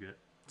new True Grit.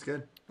 It's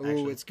good. Ooh,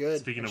 actually. it's good.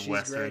 Speaking And of she's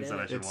great westerns in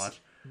that I it. should It's-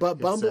 watch, But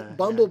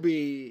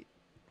yeah.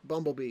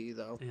 Bumblebee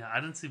though. yeah, I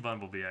didn't see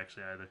Bumblebee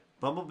actually either.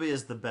 Bumblebee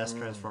is the best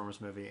Transformers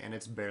movie, and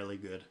it's barely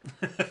good.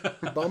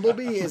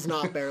 Bumblebee is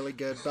not barely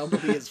good.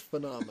 Bumblebee is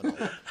phenomenal.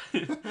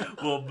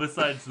 Well,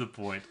 besides the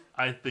point,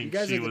 I You think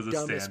guys she are was the a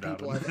dumbest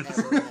people standout.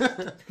 I've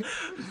ever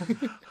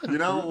met. You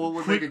know what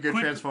would make a good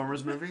quick-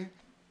 Transformers movie?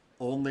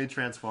 Only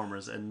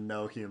Transformers and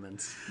no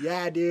humans.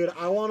 Yeah, dude,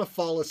 I want to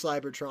follow a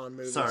Cybertron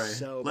movie. Sorry,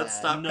 so let's bad.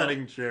 stop No.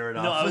 cutting Jared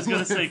off. No, I was gonna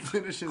Let say, him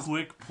finish his-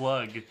 quick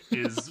plug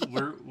is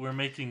we're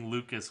making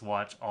Lucas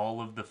watch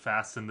all of the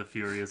Fast and the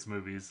Furious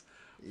movies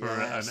for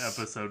Yes. an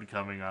episode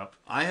coming up.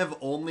 I have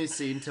only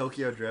seen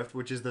Tokyo Drift,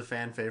 which is the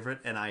fan favorite,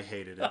 and I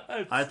hated it.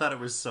 I thought it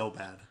was so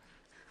bad.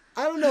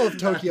 I don't know if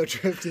Tokyo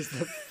Drift is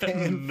the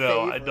fan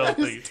No, I favorite. don't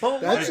think.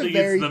 Don't That's I a think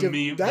very it's the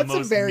meme- the that's a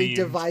most very memed.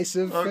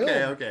 divisive film.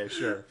 Okay,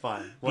 sure,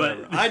 fine,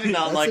 whatever. But- I did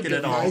not That's like a it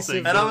at all,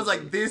 divisive and I was movie.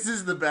 like, "This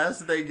is the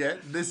best they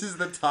get. This is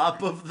the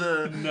top of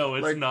the." No,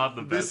 it's like, not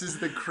the best. This is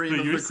the cream But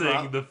of you're the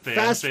saying crop. the fan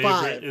Fast favorite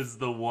Five. is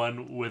the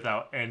one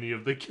without any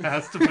of the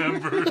cast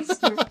members.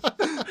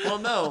 Well,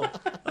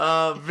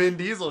 no, Vin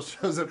Diesel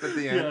shows up at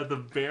the end. Yeah, the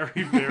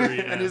very, very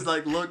end. And he's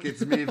like, "Look,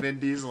 it's me, Vin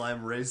Diesel.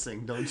 I'm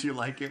racing. Don't you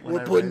like it when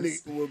We're I putting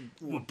race?" we're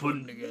putting-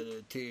 putting together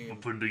a team. We're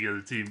putting together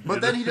a team. But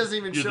You're then the- he doesn't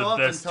even you're show the up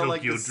best until like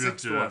Tokyo the sixth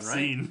Drifter one, I've right?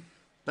 seen.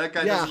 That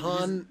guy. Yeah, doesn't, he's-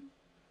 Han.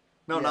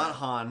 No, yeah. not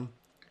Han.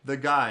 The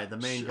guy, the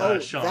main guy. Oh,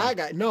 Sean. that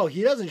guy. No,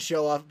 he doesn't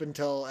show up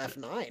until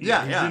F9.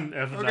 Yeah, He's yeah. in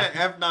F9. Okay,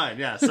 F9.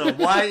 Yeah. So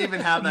why even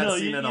have that No,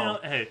 scene you at all? know,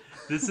 hey,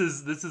 this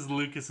is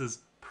Lucas's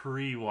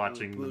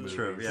pre-watching the movie.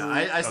 True. Yeah,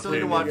 I still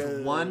need to Okay. watch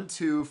Yeah. 1,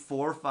 2,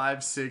 4,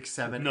 5, 6,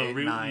 7, No, 8,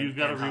 9. you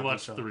gotta and Hot rewatch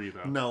Show. 3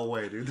 though. No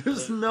way, dude.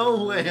 There's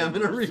no way I'm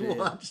gonna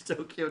rewatch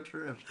Tokyo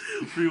Drift.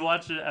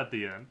 Rewatch it at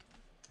the end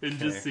and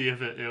Okay. just see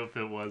if it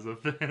was a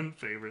fan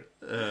favorite.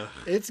 Ugh.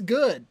 It's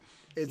good.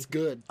 It's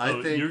good. I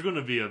Oh, think you're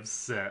gonna be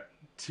upset.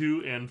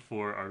 2 and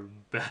 4 are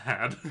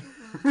bad.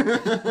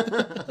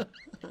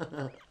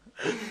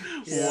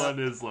 Yeah. One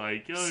is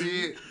like, oh,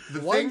 see the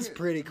One's thing.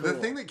 pretty The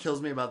cool. thing that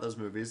kills me about those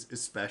movies,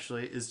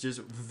 especially, is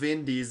just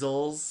Vin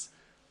Diesel's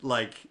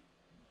like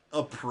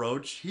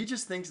approach. He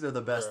just thinks they're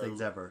the best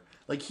things ever.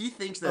 Like he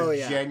thinks they're Oh,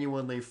 yeah.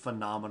 genuinely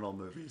phenomenal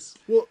movies,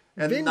 Well,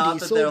 and Vin not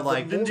Diesel, that they're the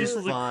like Vin more-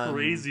 Diesel's a fun.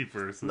 crazy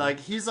person. Like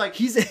he's like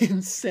He's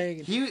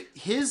insane.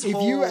 his If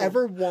whole. you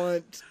ever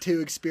want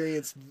to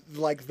experience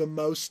like the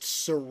most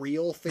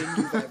surreal thing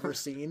you've ever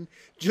seen,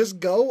 just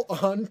go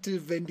on to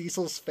Vin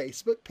Diesel's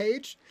Facebook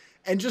page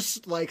and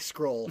just like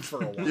scroll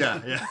for a while.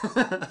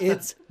 yeah.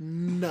 It's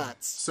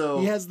nuts. So-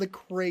 he has the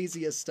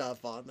craziest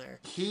stuff on there.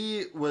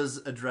 He was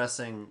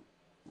addressing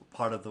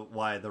part of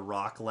why The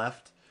Rock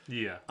left.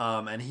 yeah.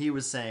 And he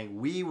was saying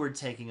we were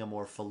taking a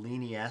more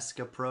Fellini-esque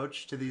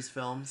approach to these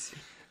films,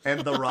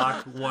 and The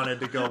Rock wanted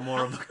to go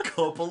more of a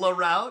Coppola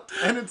route.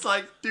 And it's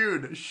like,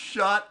 dude,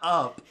 shut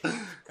up.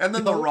 And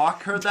then The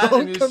Rock heard that,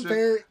 don't and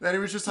compare then he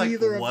was just like,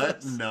 either of what?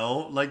 us."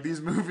 No, like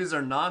these movies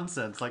are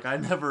nonsense. Like I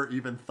never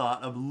even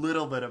thought a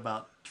little bit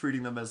about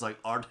treating them as like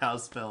art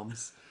house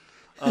films.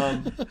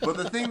 But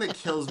the thing that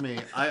kills me,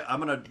 I'm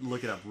gonna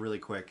look it up really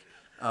quick,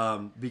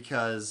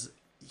 because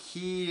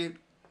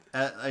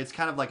it's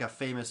kind of like a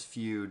famous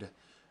feud,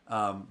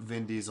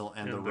 Vin Diesel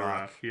and The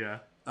Rock. Yeah.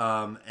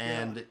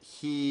 And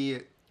he,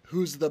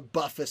 Who's the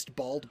buffest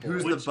bald boy?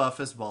 who's Which- the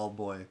buffest bald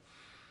boy?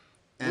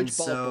 And Which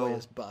bald so, boy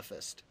is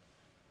buffest?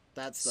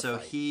 That's the so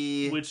fight.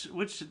 he,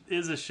 Which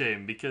is a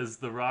shame because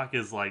The Rock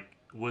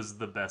was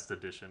the best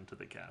addition to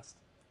the cast.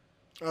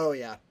 Oh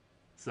yeah,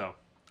 So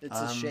it's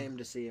a shame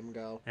to see him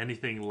go.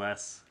 anything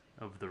less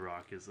of The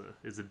Rock is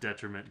a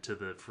detriment to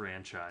the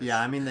franchise. yeah,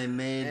 I mean, they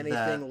made Anything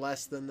that.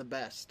 less than the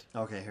best.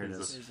 Okay, here it Is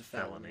is. a It's a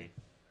felony. felony.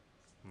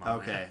 My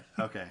Okay,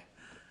 man. okay.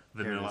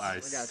 Vanilla Here it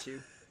Ice. I got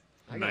you.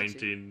 I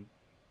got you.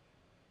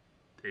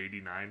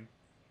 1989.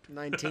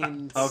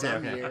 19 Okay, some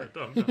okay. I year.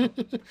 don't know.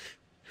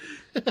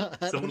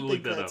 I Someone don't look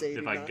think that up that's if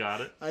I 89.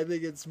 got it. I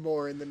think it's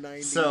more in the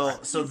 90s. So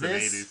It's in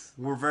this 80s.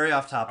 we're very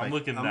off topic. I'm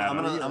looking I'm that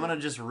gonna up. I'm gonna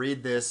just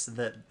read this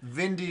that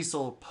Vin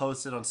Diesel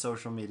posted on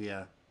social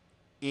media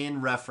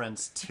in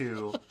reference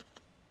to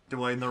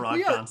Dwayne the Rock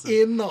we are Johnson.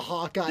 in the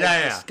Hawkeye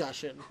Yeah.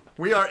 discussion.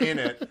 We are in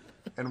it,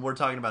 and we're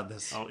talking about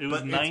this. Oh, it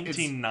was But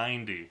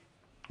 1990.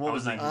 What I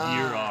was was a it?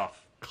 year off.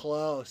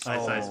 Close.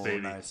 Ice Ice Oh,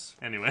 Baby. nice.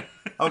 Anyway.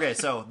 Okay,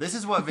 so this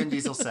is what Vin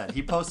Diesel said.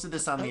 He posted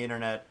this on the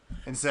internet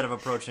instead of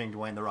approaching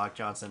Dwayne the Rock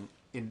Johnson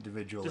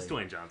individually. Just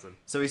Dwayne Johnson.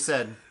 So he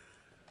said,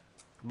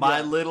 "My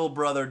Yeah. little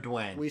brother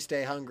Dwayne." We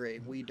stay hungry.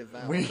 We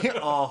devour.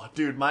 Oh,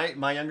 dude,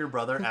 my younger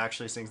brother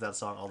actually sings that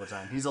song all the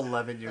time. He's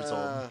 11 years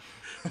old.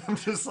 I'm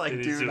just like,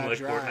 And he's dude, doing like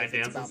drive, Fortnite it's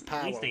dances. about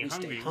power. We stay We stay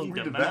hungry.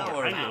 hungry. We Devour.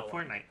 devour. I love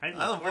Fortnite. I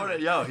love Fortnite.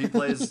 Yo, he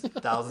plays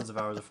thousands of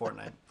hours of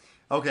Fortnite.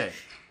 Okay,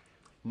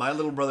 my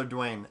little brother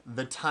Dwayne,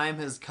 the time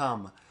has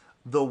come.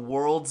 The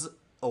world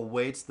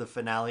awaits the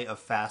finale of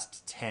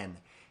Fast 10.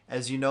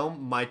 As you know,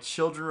 my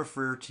children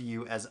refer to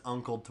you as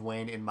Uncle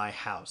Dwayne in my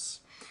house.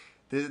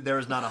 There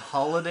is not a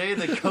holiday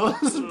that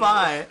goes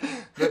by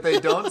that they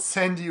don't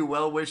send you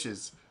well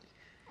wishes. ...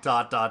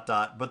 But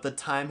the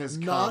time has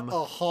Not come.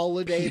 a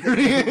holiday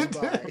that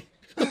goes by.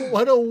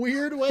 What a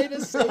weird way to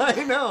say I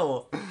it.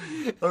 know.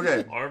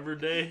 Okay, Arbor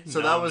Day.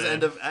 so No, that was man.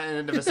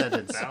 end of a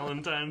sentence.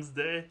 Valentine's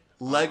Day.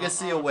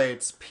 Legacy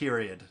awaits.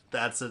 Period.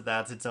 That's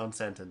its own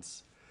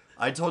sentence.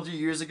 I told you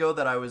years ago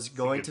that I was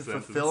going to good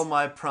fulfill sentence.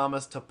 my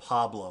promise to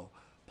Pablo.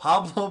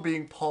 Pablo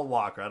being Paul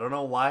Walker. I don't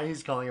know why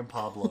he's calling him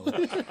Pablo.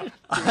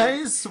 I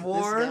This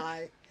swore.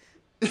 guy.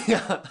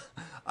 Yeah,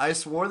 I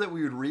swore that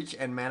we would reach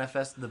and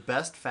manifest the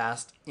best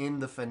fast in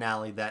the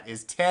finale. That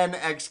is 10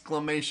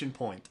 exclamation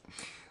point.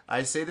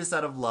 I say this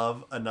out of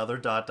love. Another ...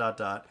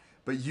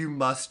 But you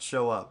must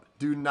show up.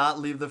 Do not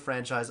leave the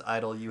franchise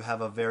idle. You have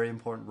a very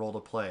important role to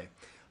play.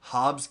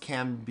 Hobbs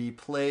can be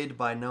played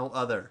by no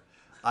other.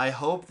 I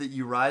hope that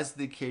you rise to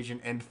the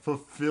occasion and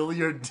fulfill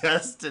your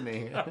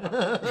destiny.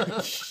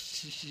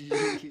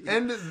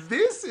 And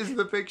this is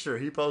the picture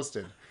he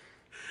posted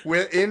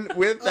with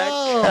that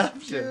Oh,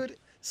 caption. dude.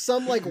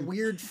 Some like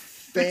weird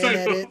fan like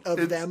edit of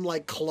it's- them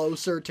like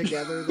closer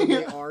together than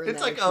they are in It's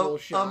the like actual a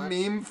shot.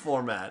 meme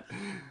format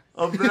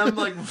of them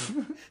like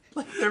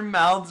like their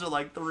mouths are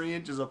like 3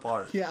 inches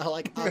apart. Yeah,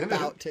 like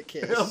about to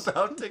kiss.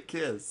 About to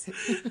kiss.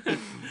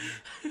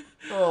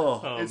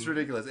 Oh, it's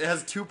ridiculous. It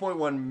has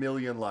 2.1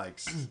 million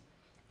likes.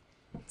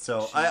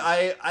 So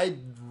I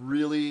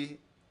really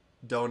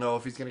don't know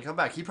if he's gonna come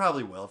back. He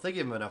probably will. If they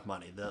give him enough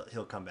money,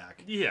 he'll come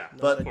back. Yeah.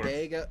 But- of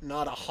course.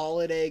 Not a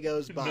holiday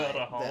goes by Not a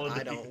that I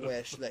holiday don't goes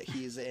wish that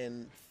he's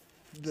in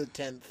the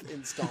 10th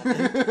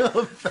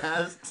installment.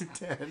 Fast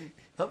 10.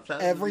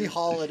 Every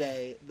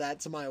holiday,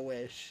 that's my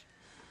wish.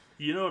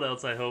 You know what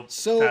else I hope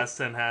So, Fast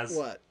 10 has?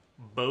 What?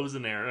 Bows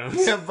and arrows.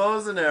 Yeah,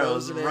 bows and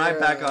arrows. Bows and right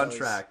back on arrows.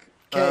 track.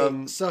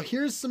 Okay, so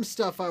here's some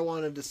stuff I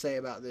wanted to say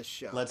about this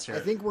show. Let's hear I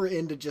it. think we're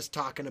into just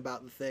talking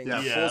about the things.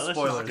 Yeah, Yeah, full let's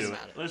spoilers. just do it.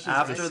 About it. Let's just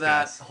After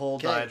that discuss. whole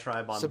Okay,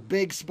 diatribe on so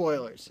big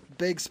spoilers.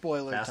 Big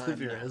spoiler Fast time.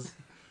 and now. Furious.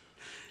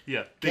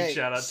 Yeah, big Okay,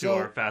 shout out to so-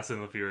 our Fast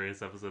and the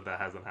Furious episode that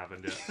hasn't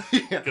happened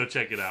yet. Yeah. Go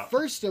check it out.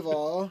 First of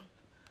all,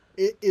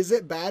 is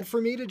it bad for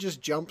me to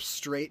just jump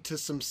straight to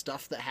some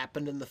stuff that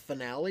happened in the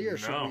finale, or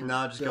should No. we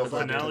No, just go build for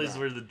up it. to Finale's that?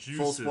 where the juice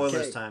Full is. spoilers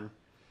Okay. time.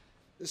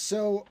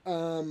 So,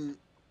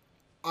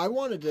 I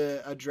wanted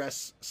to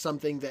address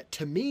something that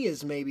to me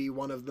is maybe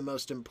one of the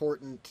most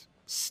important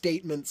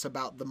statements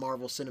about the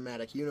Marvel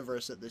Cinematic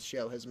Universe that this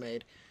show has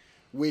made,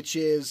 which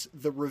is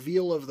the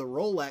reveal of the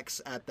Rolex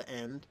at the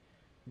end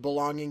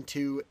belonging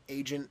to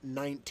Agent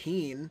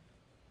 19,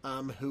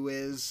 who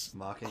is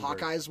Mockingbird.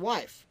 Hawkeye's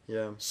wife.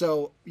 Yeah.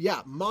 So,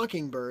 yeah,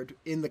 Mockingbird,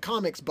 in the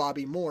comics,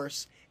 Bobby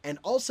Morse, and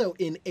also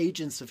in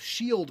Agents of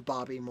S.H.I.E.L.D.,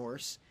 Bobby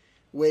Morse,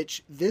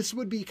 which this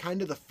would be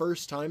kind of the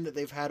first time that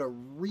they've had a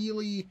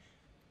really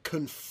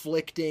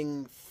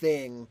conflicting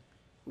thing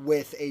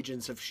with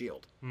Agents of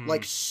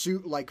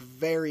S.H.I.E.L.D. Like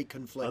very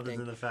conflicting. Other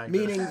than the fact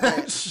meaning that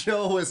that,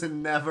 show was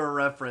never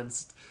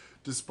referenced,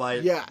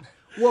 despite yeah.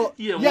 Well,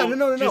 Yeah, yeah, well,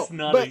 no. just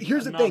not But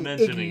here's the not thing: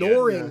 mentioning it.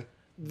 ignoring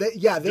that.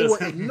 Yeah, they were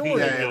Doesn't ignoring mean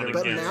it, going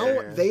but against now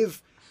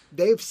it.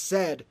 they've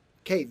said,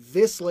 okay,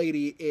 this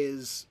lady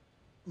is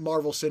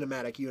Marvel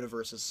Cinematic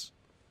Universe's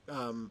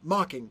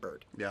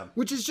Mockingbird. Yeah.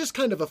 Which is just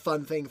kind of a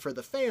fun thing for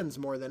the fans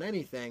more than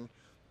anything,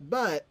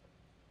 but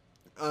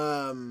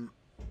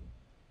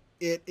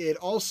it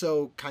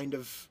also kind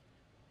of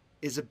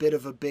is a bit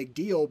of a big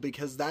deal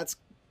because that's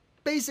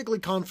basically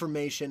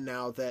confirmation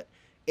now that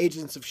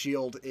Agents of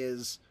S.H.I.E.L.D.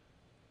 is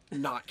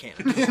not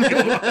canon.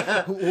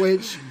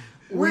 Which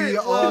we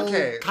all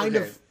kind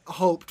of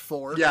hoped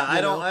for. Yeah,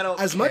 I don't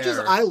as care. much as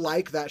I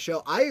like that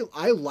show,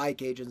 I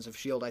like Agents of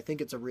S.H.I.E.L.D. I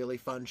think it's a really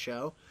fun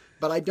show,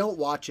 but I don't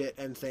watch it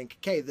and think,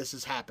 okay, this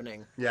is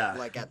happening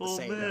like at the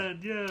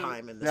same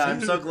time in the season.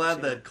 I'm so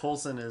glad that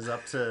Coulson is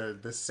up to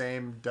the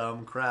same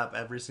dumb crap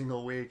every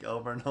single week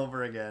over and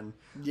over again.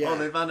 Yeah. Oh,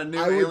 they found a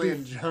new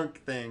alien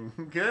junk thing.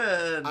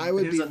 Good. I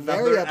would Here's be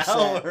another very upset.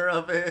 hour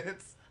of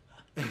it.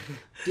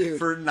 Dude,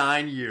 for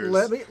 9 years.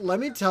 Let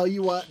me tell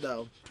you what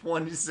though.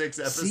 26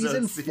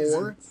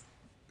 episodes.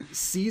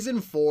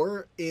 Season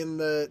 4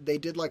 they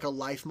did like a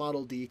life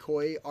model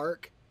decoy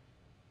arc.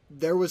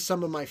 There was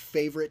some of my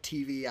favorite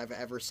TV I've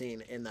ever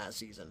seen in that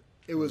season.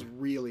 It was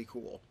really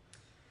cool.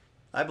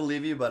 I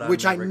believe you, but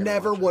I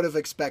never would have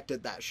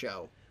expected that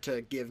show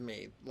to give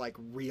me like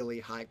really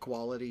high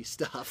quality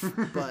stuff,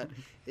 but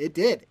it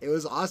did. It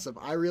was awesome.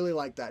 I really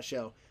liked that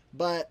show.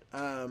 But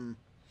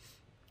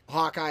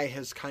Hawkeye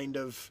has kind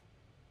of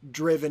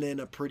driven in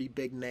a pretty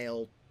big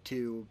nail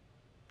to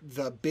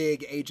the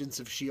big Agents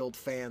of S.H.I.E.L.D.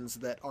 fans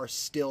that are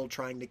still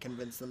trying to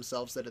convince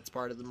themselves that it's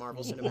part of the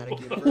Marvel Cinematic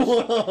Universe.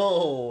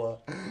 Whoa!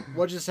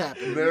 What just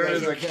happened? There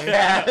is a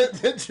cat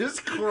that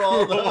just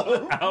crawled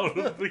up out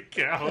of the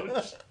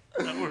couch.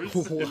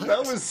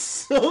 That was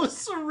so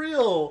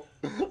surreal.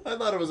 I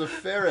thought it was a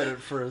ferret at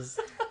first.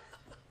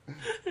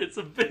 It's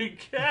a big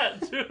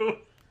cat, too.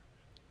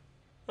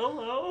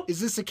 Hello? Is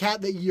this a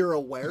cat that you're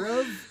aware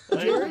of?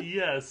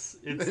 Yes.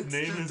 Its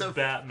name is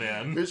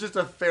Batman. It's just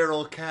a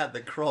feral cat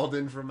that crawled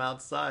in from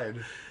outside.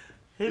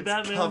 Hey, it's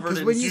Batman.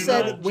 Because when you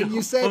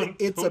said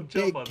it's a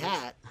big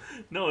cat.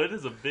 No, it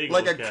is a big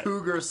like a cat.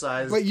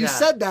 cougar-sized But you cat.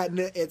 said that and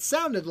it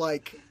sounded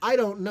like, I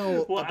don't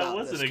know well, about I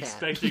wasn't this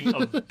expecting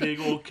a big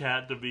old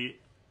cat to be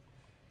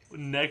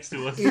next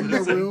to us in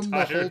the room the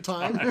entire whole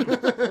time.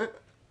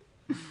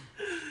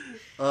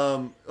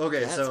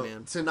 Okay, Cats, so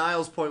man. to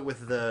Niall's point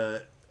with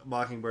the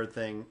Mockingbird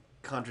thing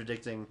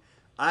contradicting,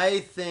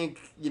 I think,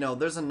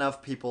 there's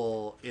enough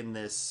people in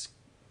this,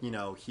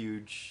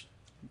 huge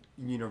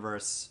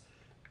universe.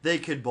 They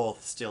could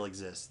both still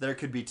exist. There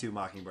could be 2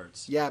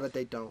 Mockingbirds. Yeah, but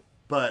they don't.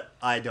 But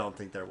I don't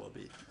think there will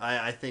be.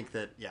 I think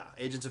that,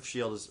 Agents of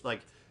S.H.I.E.L.D. is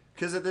like...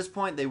 Because at this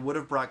point, they would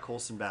have brought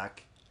Coulson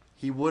back.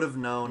 He would have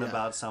known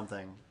about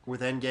something with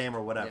Endgame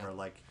or whatever. Yeah.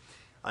 Like,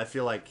 I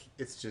feel like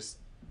it's just...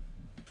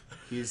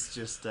 He's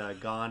just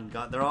gone.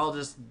 They're all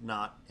just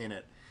not in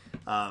it.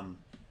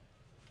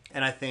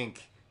 And I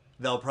think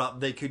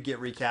they could get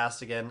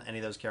recast again, any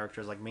of those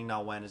characters. Like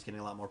Ming-Na Wen is getting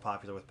a lot more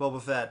popular with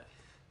Boba Fett.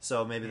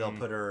 So maybe they'll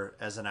put her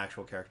as an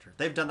actual character.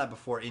 They've done that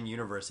before in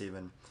universe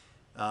even.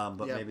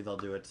 But maybe they'll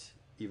do it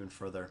even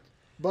further.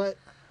 But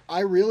I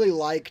really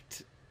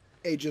liked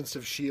Agents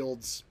of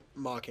S.H.I.E.L.D.'s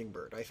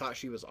Mockingbird. I thought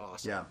she was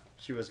awesome. Yeah,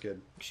 she was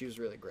good. She was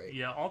really great.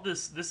 Yeah, all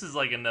this is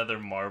like another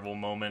Marvel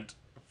moment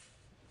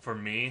for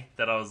me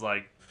that I was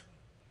like,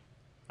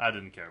 I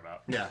didn't care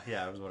about.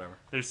 Yeah, it was whatever.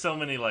 There's so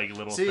many like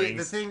little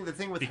things. The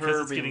thing with because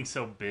her it's getting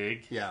so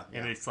big. Yeah.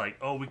 And it's like,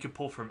 oh, we could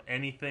pull from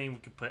anything. We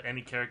could put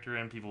any character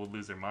in. People would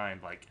lose their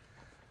mind. Like,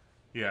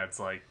 yeah, it's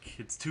like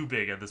it's too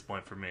big at this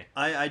point for me.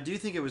 I do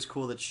think it was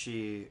cool that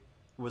she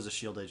was a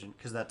S.H.I.E.L.D. agent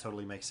because that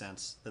totally makes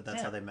sense.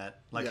 That's how they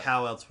met. Like,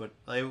 how else would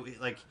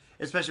like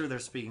especially with her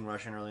speaking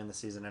Russian early in the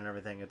season and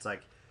everything. It's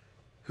like,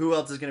 who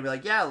else is going to be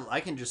like, yeah, I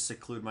can just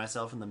seclude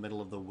myself in the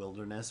middle of the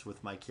wilderness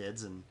with my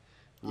kids and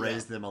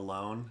raise them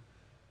alone.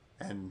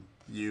 And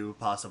you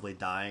possibly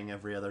dying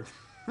every other,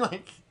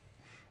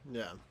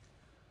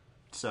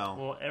 So.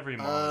 Well, every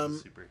mom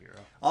is a superhero.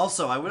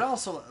 Also, I would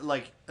also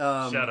like.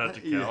 Shout out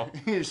to Kel.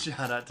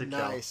 Shout out to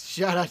Kel. Nice.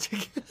 Shout out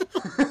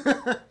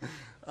to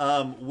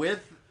Kel.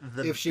 With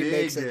the if she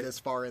makes it this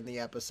far in the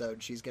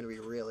episode, she's going to be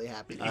really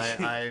happy.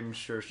 I'm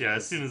sure she. Yeah,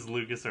 as soon as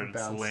Lucas started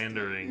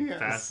slandering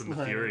Fast and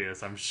the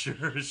Furious, I'm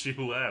sure she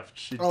left.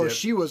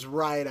 She was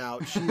right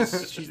out.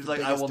 She's like,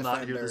 I will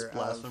not hear this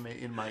blasphemy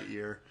in my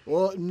ear.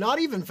 Well, not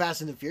even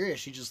Fast and the Furious.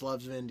 She just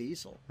loves Vin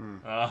Diesel.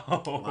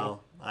 Oh,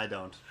 well, I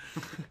don't.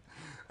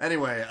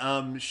 Anyway,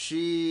 not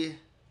she.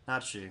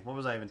 What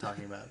was I even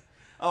talking about?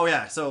 Oh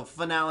yeah, so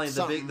finale.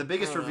 The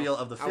biggest reveal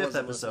of the 5th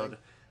episode.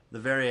 The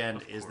very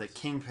end is that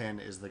Kingpin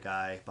is the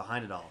guy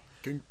behind it all.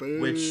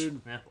 Kingpin. Which,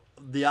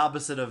 the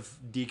opposite of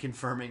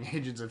deconfirming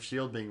Agents of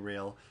S.H.I.E.L.D. being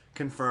real,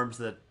 confirms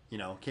that,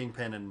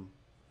 Kingpin and...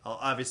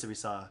 Obviously we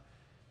saw,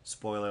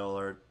 spoiler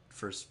alert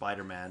for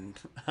Spider-Man,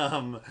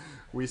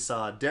 we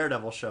saw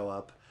Daredevil show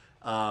up.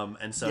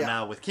 And so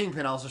now with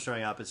Kingpin also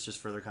showing up, it's just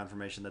further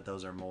confirmation that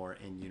those are more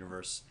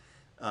in-universe,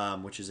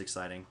 which is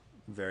exciting.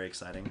 Very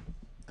exciting.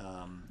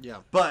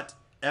 But...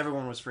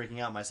 everyone was freaking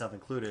out, myself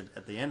included,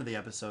 at the end of the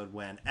episode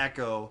when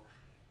Echo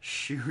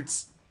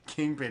shoots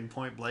Kingpin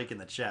point blank in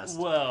the chest.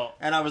 Well,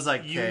 and I was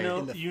like, you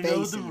know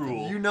the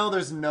rule.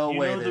 There's no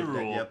way the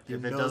rule.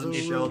 If it doesn't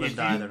show them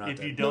die, they're not dead.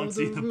 If you don't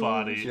see the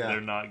body,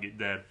 they're not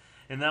dead.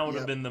 And that would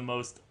have been the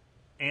most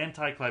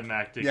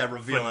anticlimactic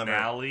reveal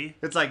finale. Ever.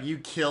 It's like you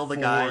kill the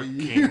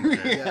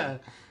guy.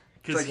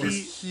 It's like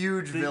this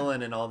huge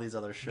villain in all these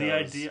other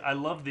shows. I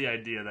love the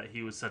idea that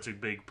he was such a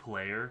big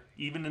player,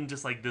 even in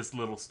just like this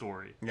little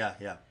story.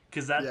 Yeah.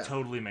 Because that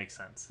totally makes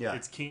sense. Yeah.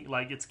 It's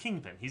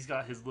Kingpin. He's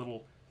got his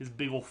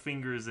big old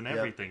fingers and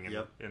everything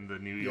in the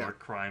New York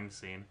crime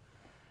scene.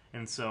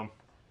 And so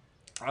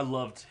I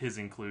loved his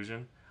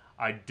inclusion.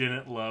 I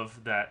didn't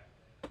love that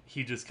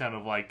he just kind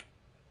of like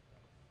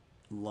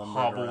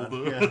hobbled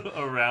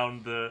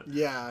around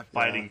the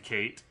fighting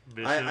Kate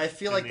Bishop. I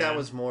feel like that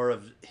was more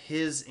of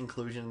his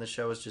inclusion in the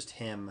show is just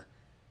him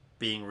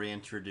being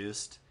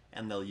reintroduced,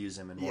 and they'll use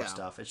him in more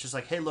stuff. It's just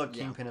like, hey, look,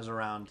 Kingpin is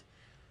around.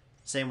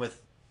 Same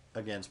with,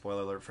 again,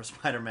 spoiler alert for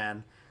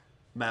Spider-Man,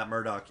 Matt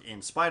Murdock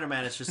in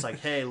Spider-Man. It's just like,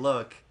 hey,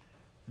 look,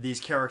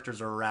 these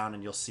characters are around,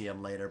 and you'll see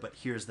them later, but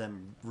here's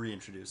them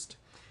reintroduced.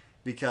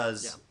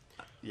 Because,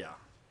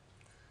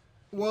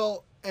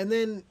 Well, and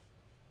then,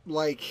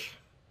 like,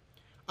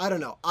 I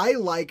don't know. I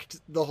liked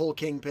the whole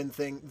Kingpin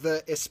thing.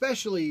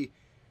 Especially,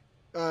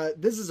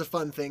 this is a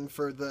fun thing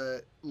for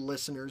the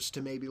listeners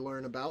to maybe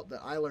learn about,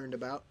 that I learned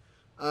about.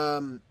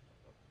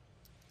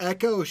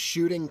 Echo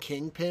shooting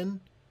Kingpin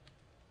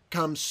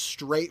comes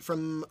straight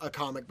from a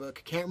comic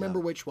book. Can't remember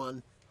which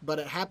one, but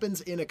it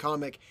happens in a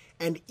comic.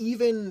 And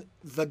even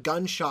the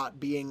gunshot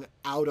being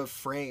out of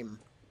frame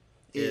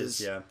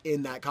is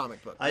in that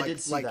comic book. I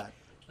did see that.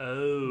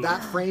 Oh.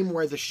 That frame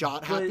where the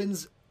shot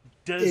happens,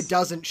 it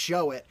doesn't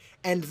show it.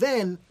 And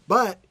then,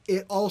 but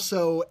it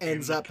also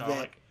ends up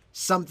that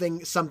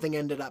something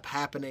ended up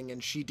happening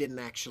and she didn't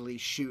actually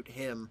shoot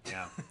him.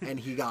 Yeah. And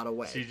he got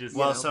away. She just,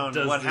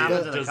 so what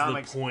happens in the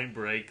comics... the Point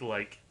Break,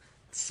 like,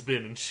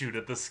 spin and shoot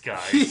at the sky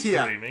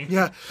screaming.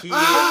 Yeah.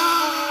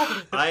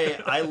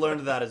 I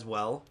learned that as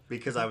well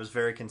because I was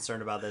very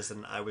concerned about this,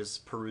 and I was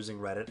perusing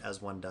Reddit,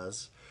 as one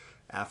does,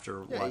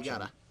 after watching. You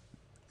gotta.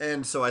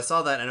 And so I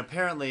saw that, and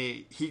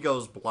apparently he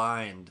goes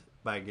blind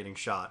by getting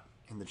shot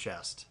in the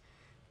chest.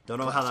 Don't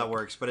know how that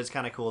works, but it's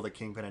kind of cool that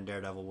Kingpin and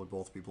Daredevil would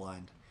both be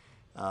blind.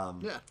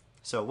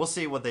 So we'll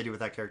see what they do with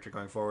that character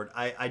going forward.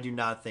 I do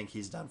not think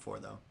he's done for,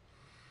 though.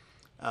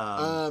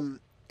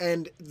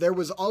 And there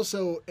was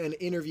also an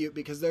interview,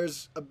 because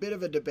there's a bit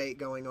of a debate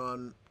going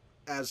on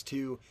as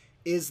to,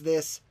 is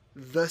this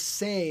the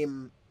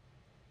same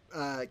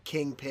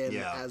Kingpin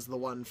as the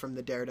one from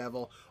the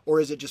Daredevil, or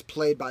is it just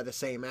played by the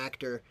same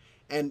actor?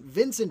 And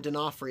Vincent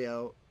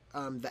D'Onofrio,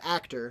 the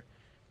actor,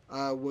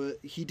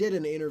 he did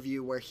an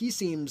interview where he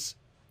seems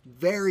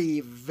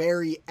very,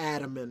 very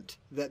adamant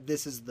that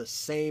this is the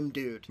same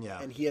dude. Yeah.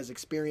 And he has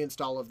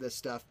experienced all of this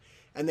stuff.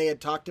 And they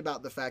had talked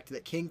about the fact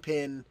that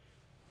Kingpin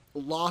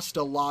lost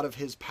a lot of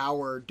his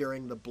power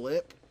during the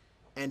blip,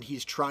 and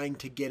he's trying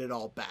to get it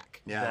all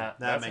back. Yeah,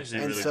 that makes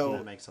sense. really cool.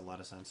 That makes a lot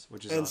of sense.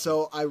 Which is awesome.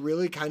 So I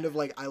really kind of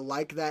I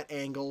like that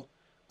angle.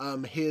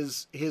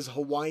 His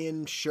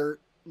Hawaiian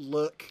shirt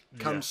look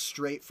comes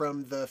straight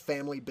from the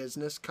Family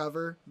Business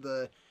cover.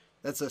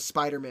 That's a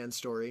Spider-Man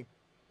story.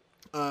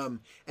 And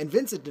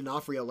Vincent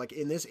D'Onofrio,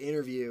 in this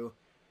interview,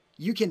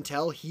 you can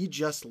tell he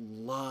just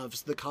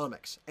loves the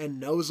comics and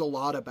knows a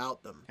lot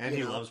about them. And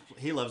he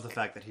loves the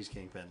fact that he's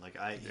Kingpin.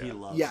 He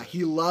loves it.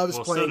 He loves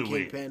playing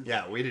Kingpin.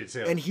 Yeah, we do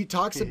too. And he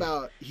talks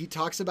about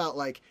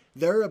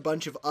there are a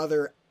bunch of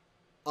other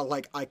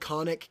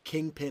iconic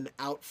Kingpin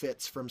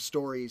outfits from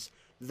stories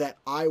that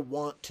I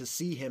want to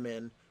see him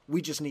in.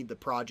 We just need the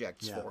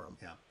projects for him.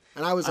 Yeah.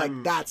 And I was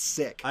that's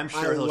sick. I'm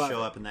sure he'll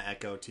show up in the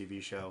Echo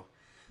TV show.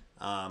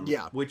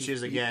 Which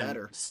is,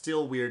 again,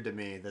 still weird to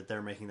me that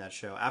they're making that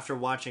show. After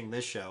watching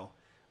this show,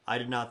 I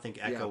did not think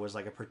Echo was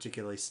a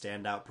particularly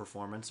standout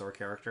performance or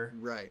character.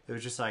 Right. It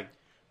was just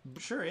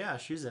sure, yeah,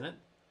 she's in it.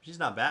 She's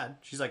not bad.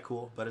 She's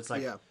cool, but it's I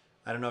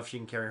don't know if she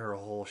can carry her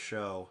whole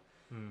show.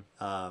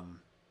 Well,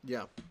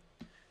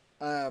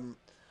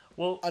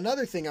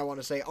 another thing I want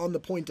to say on the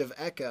point of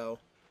Echo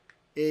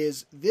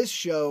is this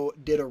show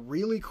did a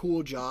really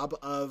cool job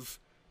of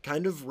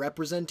kind of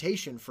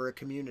representation for a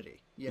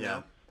community, you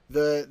know?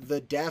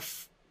 The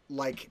deaf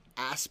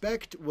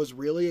aspect was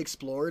really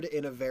explored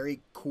in a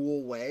very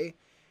cool way,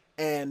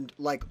 and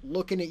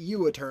looking at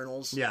you,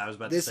 Eternals. Yeah, I was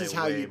about this to say is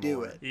how you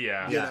do it.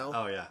 Yeah, you know?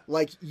 Oh yeah.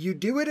 You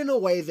do it in a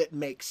way that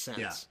makes sense.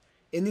 Yeah.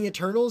 In the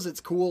Eternals, it's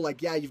cool.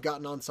 You've got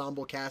an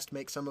ensemble cast,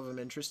 make some of them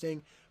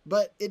interesting,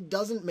 but it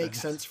doesn't make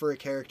sense for a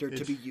character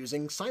to be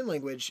using sign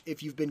language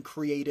if you've been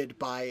created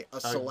by a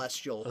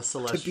celestial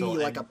to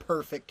be a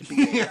perfect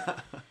being.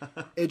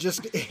 It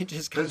just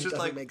kind of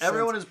doesn't make sense.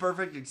 Everyone is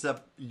perfect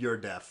except you're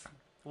deaf.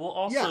 Well,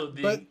 also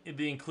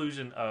the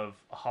inclusion of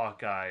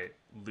Hawkeye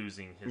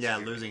losing his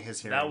hearing. losing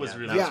his hearing. That was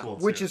really cool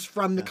which too. is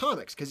from the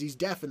comics, because he's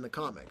deaf in the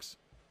comics.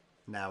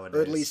 Nowadays,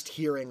 or at least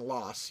hearing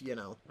loss,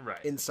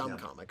 right. in some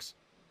comics.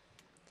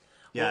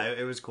 Yeah,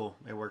 it was cool.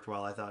 It worked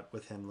well, I thought,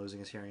 with him losing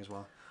his hearing as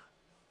well.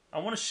 I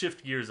want to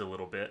shift gears a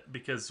little bit,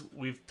 because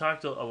we've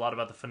talked a lot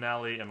about the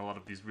finale and a lot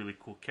of these really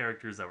cool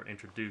characters that were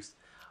introduced.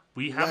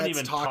 We haven't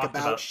even talked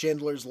about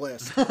Schindler's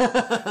List.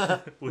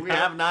 we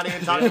have not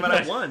even talked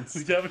about it once.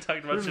 We haven't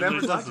talked about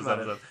Schindler's List this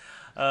episode.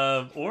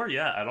 Or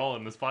at all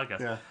in this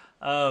podcast.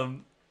 Yeah.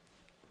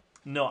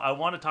 No, I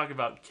want to talk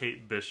about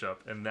Kate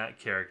Bishop and that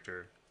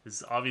character.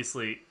 is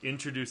obviously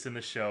introduced in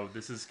the show.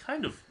 This is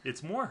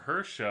it's more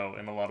her show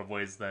in a lot of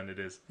ways than it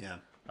is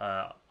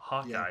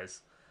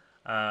Hawkeye's.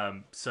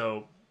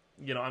 So,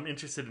 I'm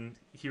interested in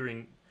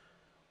hearing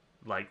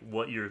like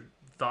what your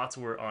thoughts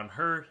were on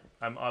her.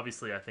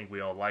 I think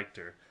we all liked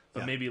her,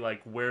 but maybe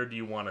like where do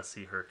you want to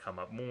see her come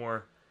up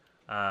more?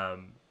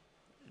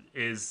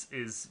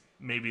 Is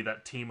maybe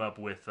that team up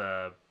with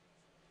the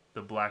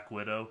Black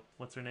Widow?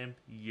 What's her name?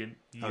 Yelena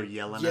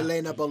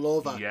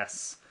Belova.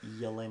 Yes,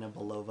 Yelena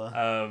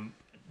Belova.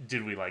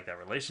 Did we like that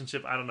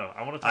relationship? I don't know.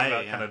 I want to talk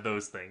about kind of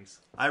those things.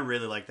 I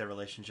really like their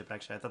relationship.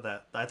 Actually,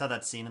 I thought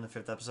that scene in the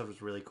 5th episode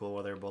was really cool,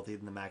 where they were both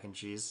eating the mac and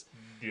cheese.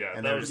 Yeah,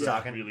 and they were just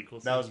talking. Really cool.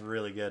 That was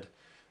really good.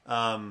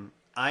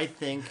 I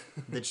think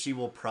that she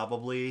will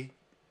probably,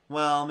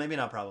 well, maybe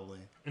not probably.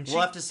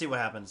 We'll have to see what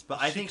happens.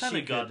 But I think she kind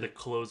of got the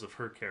close of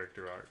her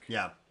character arc.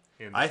 Yeah,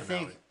 I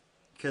think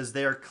because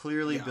they are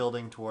clearly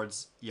building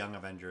towards Young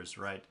Avengers,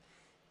 right?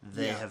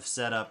 They have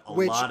set up a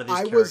lot of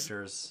these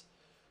characters.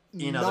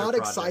 Not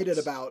excited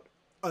about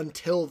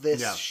until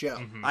this show.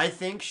 Mm-hmm. I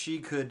think she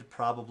could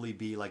probably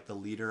be like the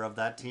leader of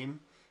that team,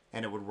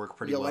 and it would work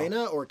pretty well.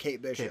 Yelena or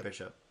Kate Bishop? Kate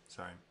Bishop.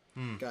 Sorry.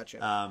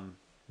 Gotcha.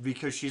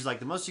 Because she's like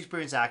the most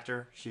experienced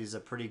actor. She's a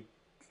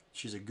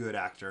good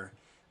actor,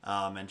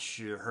 and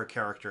her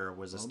character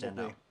was a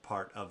standout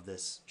part of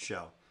this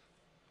show.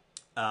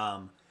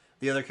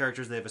 The other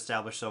characters they've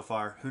established so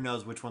far, who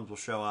knows which ones will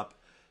show up,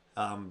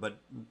 but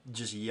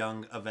just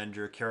young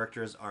Avenger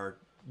characters are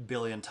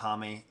Billy and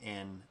Tommy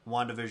in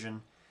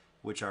WandaVision,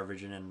 which are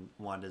Vision and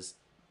Wanda's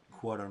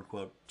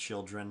quote-unquote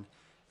children.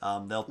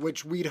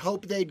 Which we'd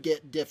hope they'd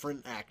get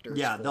different actors.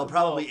 Yeah, they'll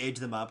probably age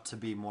them up to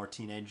be more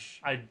teenage.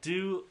 I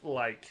did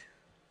like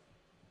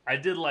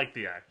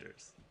the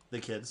actors. The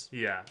kids.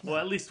 Yeah. Well,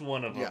 at least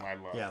one of them I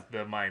love. Yeah.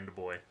 The Mind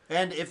Boy.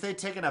 And if they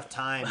take enough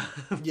time...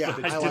 I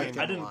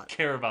didn't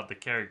care about the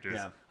characters.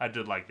 Yeah. I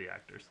did like the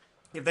actors.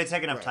 If they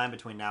take enough time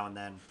between now and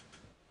then...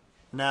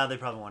 No, they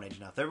probably won't age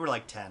enough. They were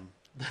like 10.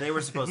 They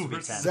were supposed to be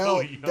 10.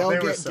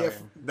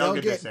 They'll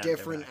get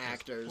different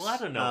actors. Well, I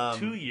don't know.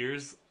 2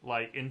 years,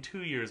 like in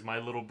 2 years, my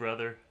little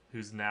brother,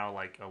 who's now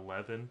like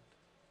 11,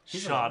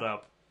 shot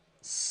up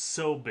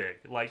so big.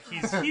 Like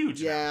he's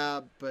huge.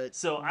 Yeah, but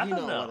so I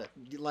don't know.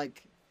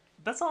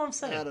 That's all I'm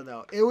saying. I don't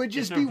know. It would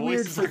just be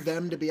weird for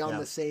them to be on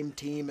the same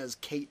team as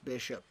Kate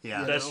Bishop.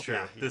 Yeah, that's true.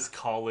 Yeah. This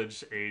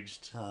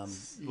college-aged,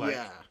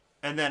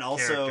 and then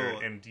also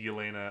and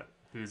Yelena,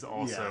 who's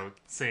also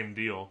same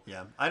deal.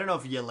 Yeah, I don't know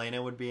if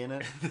Yelena would be in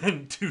it.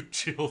 And 2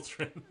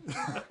 children,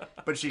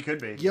 but she could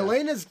be.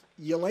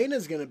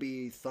 Yelena's gonna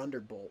be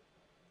Thunderbolt.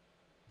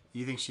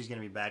 You think she's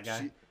gonna be bad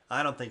guy?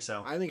 I don't think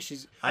so. I think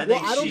she's. I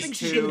don't think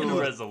she's gonna be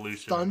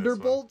resolution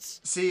Thunderbolts.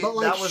 See, but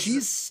like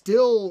she's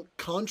still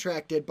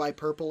contracted by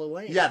Purple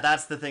Elaine. Yeah,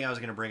 that's the thing I was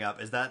gonna bring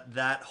up. Is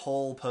that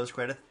whole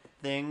post-credit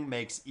thing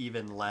makes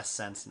even less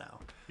sense now.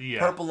 Yeah.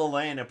 Purple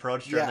Elaine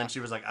approached her, and then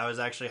she was like, "I was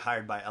actually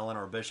hired by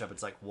Eleanor Bishop."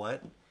 It's like,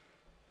 what?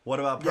 What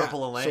about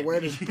Purple Elaine? So where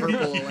does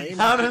Purple Elaine?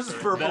 How does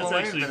Purple Elaine?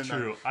 That's actually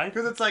true.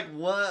 Because it's like,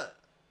 what?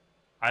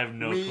 I have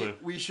no clue.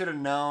 We should have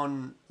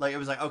known. Like, it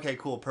was like, okay,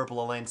 cool.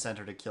 Purple Elaine sent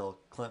her to kill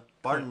Clint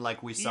Barton,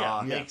 like we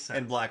saw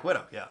in Black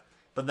Widow. Yeah,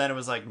 but then it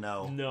was like,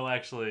 no,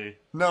 actually,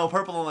 no.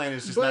 Purple Elaine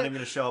is just not even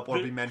going to show up or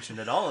be mentioned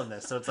at all in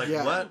this. So it's like,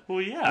 what?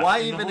 Well, yeah.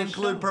 Why even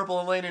include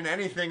Purple Elaine in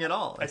anything at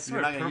all? I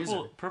swear,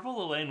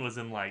 Purple Elaine was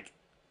in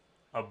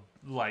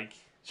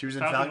she was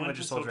in Falcon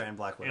Winter Soldier and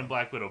Black Widow. And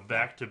Black Widow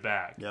back to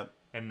back. Yep.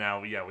 And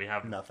now, we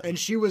have nothing. And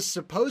she was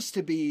supposed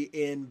to be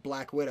in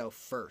Black Widow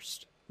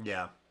first.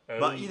 Yeah.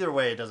 But either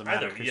way, it doesn't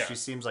matter because she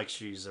seems like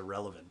she's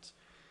irrelevant.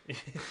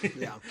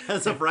 Yeah.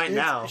 As of right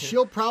now.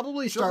 She'll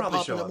probably start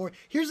popping up more.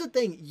 Here's the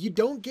thing. You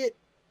don't get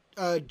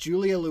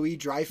Julia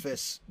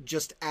Louis-Dreyfus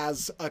just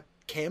as a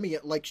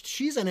cameo. Like,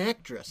 she's an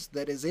actress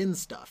that is in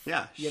stuff.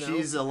 Yeah.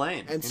 She's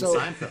Elaine in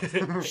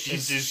Seinfeld.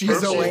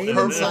 she's Elaine in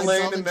Seinfeld.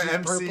 Elaine in the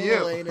MCU.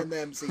 Purple Elaine in the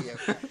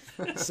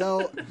MCU.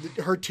 So,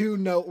 her 2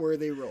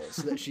 noteworthy roles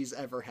that she's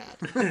ever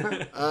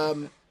had.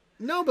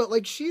 No, but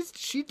like she does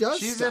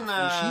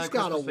stuff. She's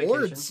got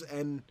awards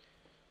and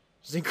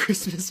she's in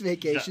Christmas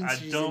Vacation.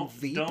 She's in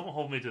Veep. Don't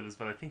hold me to this,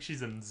 but I think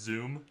she's in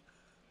Zoom.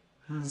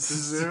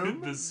 Zoom?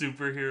 The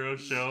superhero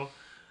show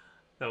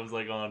that was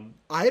like on.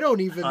 I don't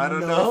know if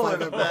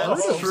I've ever heard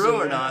that's of true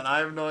Zoom. or not. I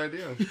have no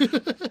idea.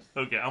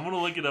 Okay, I'm gonna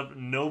look it up.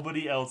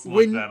 Nobody else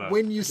looked that up.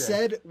 When you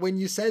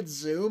said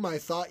Zoom, I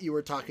thought you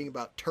were talking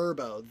about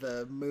Turbo,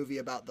 the movie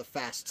about the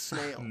fast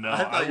snail. No,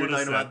 I thought you were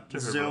would've talking about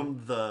said Turbo.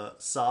 Zoom, the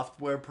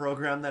software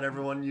program that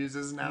everyone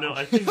uses now. No,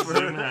 I think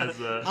Zoom has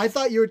a. I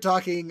thought you were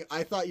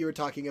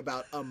talking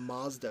about a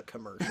Mazda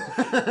commercial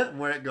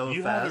where it goes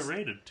You fast. have it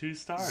rated 2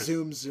 stars.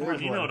 Zoom.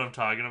 You know what I'm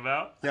talking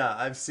about. Yeah,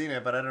 I've seen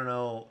it, but I don't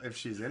know if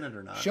she's in it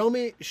or not. Show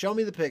me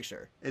the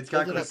picture. It's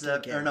got it's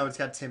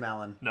got Tim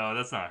Allen. No,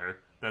 that's not her.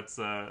 That's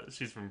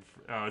she's from.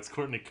 It's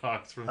Courtney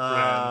Cox from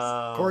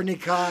Friends. Courtney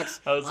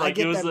Cox. I was like,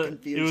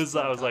 confused.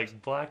 I was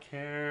like, black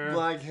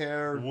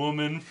hair,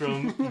 woman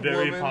from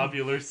very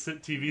popular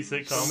TV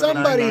sitcom.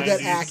 Somebody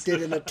that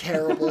acted in a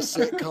terrible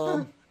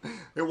sitcom.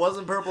 It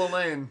wasn't Purple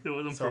Lane. It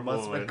wasn't so Purple it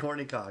must have been Lane.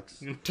 Corny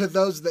Cox. To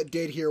those that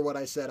did hear what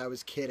I said, I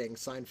was kidding.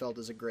 Seinfeld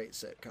is a great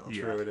sitcom.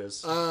 Yeah. True, it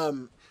is.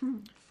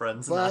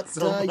 Friends, But not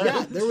so much.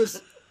 yeah, there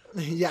was.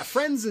 Yeah,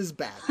 Friends is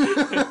bad.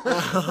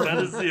 That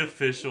is the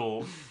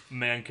official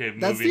Man Cave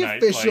That's movie the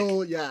night. official.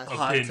 Like, Yeah,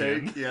 Hot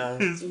opinion. take, yeah.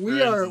 Is we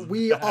Friends are. is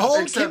We bad. all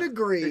Except- can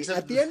agree. except-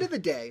 At the end of the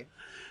day,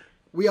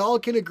 we all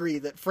can agree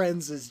that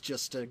Friends is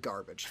just a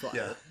garbage fire.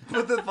 Yeah.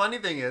 But the funny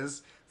thing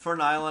is, for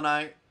Niall and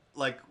I,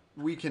 like,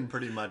 we can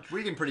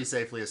pretty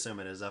safely assume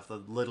it is after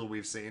the little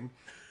we've seen.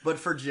 But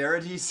for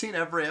Jared, he's seen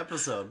every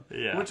episode.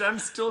 Yeah. Which I'm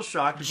still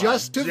shocked by.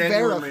 Just to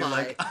Genuinely,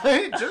 verify.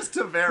 Like, just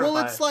to verify. Well,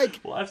 it's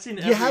like Well, I've seen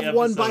You every have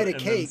one episode bite of and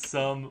cake. then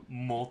some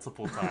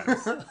multiple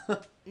times.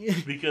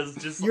 Because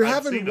just you're I've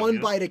having seen them, one you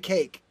know? bite of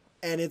cake,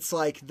 and it's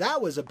like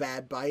that was a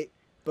bad bite,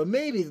 but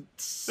maybe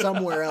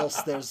somewhere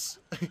else there's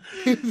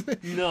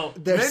No.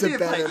 there's Maybe a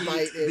if I better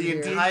bite eat in the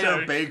here.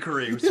 entire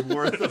bakery's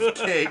worth of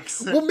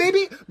cakes. Well,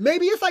 maybe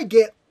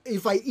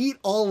if I eat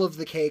all of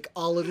the cake,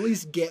 I'll at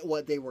least get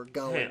what they were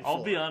going Hey, I'll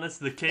for. be honest,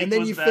 the cake And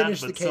then was you bad,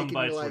 finish the but cake some and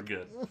bites you're were like,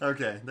 good.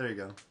 Okay, there you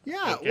go.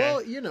 Yeah, Okay.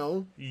 well, you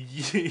know,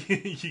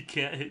 You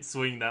can't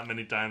swing that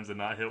many times and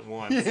not hit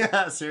once.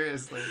 Yeah,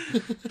 seriously.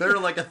 There are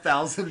like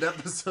 1,000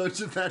 episodes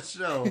of that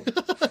show.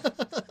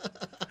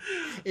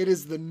 it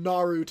is the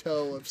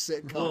Naruto of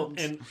sitcoms. Well,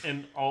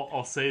 and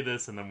I'll say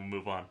this and then we'll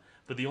move on.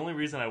 But the only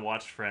reason I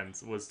watched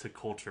Friends was to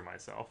culture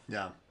myself.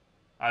 Yeah.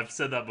 I've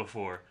said that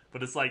before,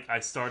 but it's like I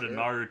started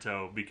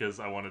Naruto because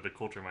I wanted to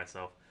culture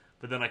myself.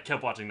 But then I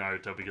kept watching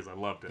Naruto because I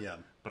loved it. Yeah.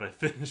 But I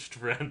finished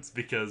Friends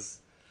because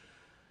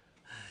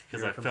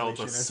You're I a felt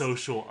a completionist.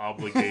 social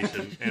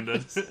obligation and a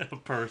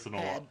personal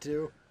one. Had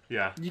to.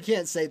 Yeah. You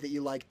can't say that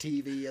you like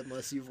TV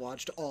unless you've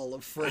watched all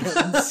of Friends.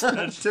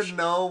 To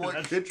know what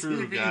That's good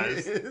true, TV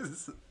guys.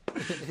 is.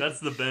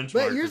 That's the benchmark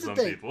But for here's the some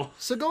thing. people.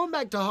 So going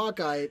back to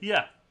Hawkeye,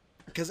 Yeah.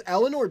 because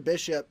Eleanor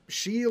Bishop,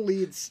 she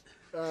leads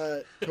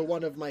to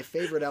one of my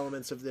favorite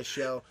elements of this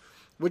show,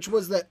 which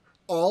was that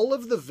all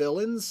of the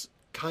villains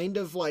kind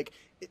of like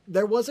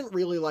there wasn't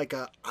really like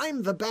a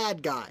I'm the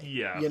bad guy,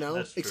 Yeah, you know,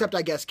 that's true. except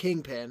I guess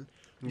Kingpin.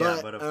 Yeah,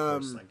 but of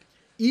course, like,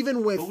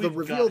 Even with But the we've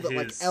reveal got that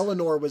like his-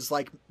 Eleanor was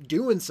like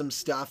doing some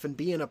stuff and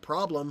being a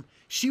problem,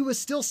 she was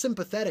still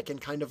sympathetic and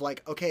kind of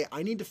like, okay,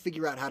 I need to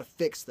figure out how to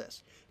fix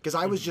this because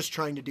I was just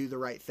trying to do the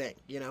right thing,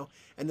 you know.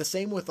 And the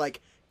same with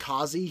like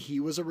Kazi, he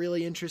was a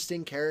really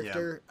interesting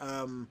character.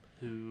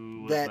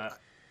 Who was That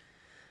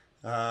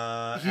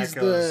he's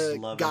Echo's the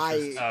love guy.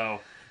 interest. Oh,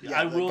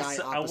 Yeah, I the will. guy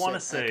Say, I want to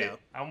opposite say Echo.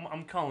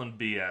 I'm calling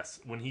BS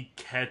when he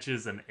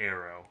catches an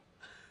arrow.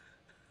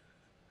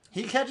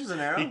 He catches an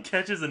arrow? He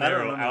catches an I don't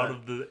arrow remember out that.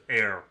 of the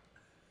air,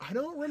 I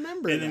don't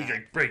remember and that. then he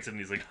like breaks it, and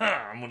he's like,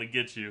 "Ha! I'm gonna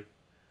get you."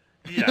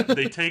 Yeah,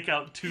 they take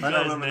out two I don't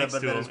guys remember that, next but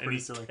to that him, is and pretty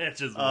he silly.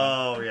 catches one.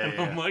 Oh, yeah, And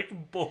yeah. I'm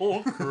like,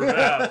 bull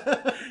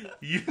crap.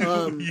 You,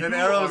 An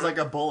arrow is are- like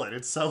a bullet.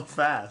 It's so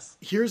fast.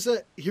 Here's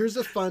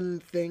a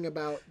fun thing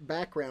about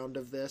background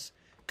of this.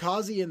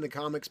 Kazi in the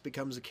comics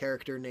becomes a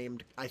character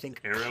named, I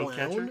think, Arrow Clown.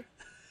 catcher?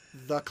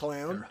 The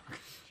Clown.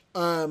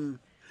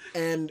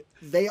 And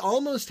they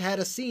almost had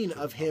a scene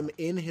of him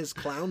in his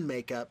clown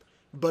makeup,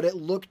 but it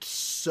looked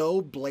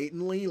so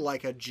blatantly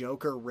like a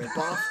Joker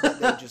ripoff that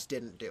they just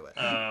didn't do it.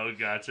 Oh,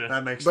 gotcha.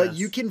 That makes But sense.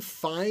 you can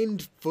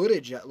find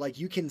footage, like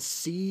you can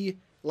see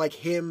like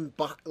him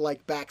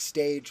like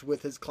backstage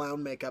with his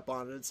clown makeup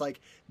on, and it's like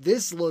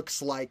this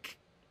looks like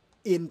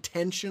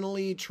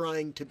intentionally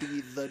trying to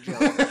be the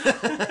Joker.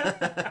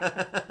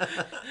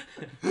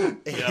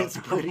 Yeah, It's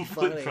pretty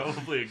funny.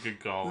 Probably a good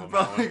call. On that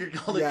Probably one. could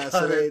call it Yeah, so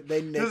cutter.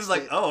 they This is nixed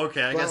like, it. oh,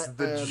 okay, I guess But,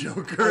 the I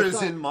Joker is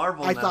thought- in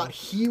Marvel I now. thought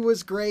he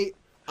was great.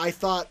 I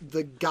thought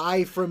the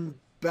guy from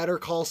Better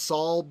Call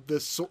Saul, who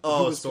was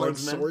playing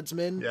Swordsman?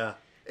 Swordsman. Yeah.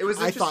 It was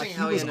I interesting thought he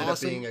how he was ended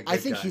awesome. up being a good I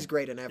think guy. he's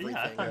great in everything.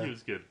 Yeah, I thought he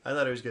was good. I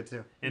thought it was good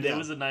too. And Yeah. it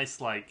was a nice,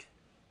 like,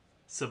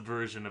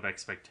 subversion of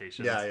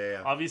expectations.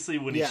 Yeah. Obviously,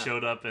 when Yeah. he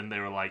showed up and they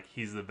were like,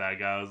 he's the bad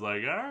guy, I was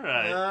like, all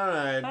right. All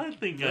right. I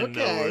think I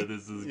know Okay. where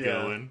this is Yeah.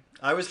 going.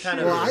 I was kind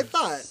of. Well,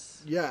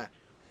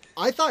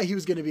 I thought he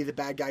was going to be the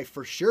bad guy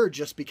for sure,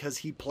 just because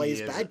he plays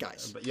He is, bad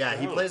guys. But yeah,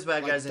 he Oh. plays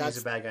bad Like, guys and he's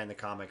a that's- bad guy in the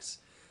comics.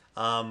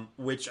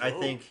 Which I Oh.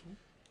 think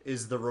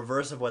is the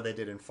reverse of what they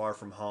did in Far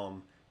From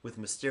Home with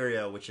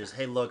Mysterio, which is,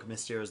 hey, look,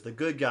 Mysterio's the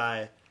good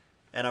guy.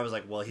 And I was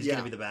like, well, he's going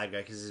Yeah. to be the bad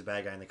guy because he's a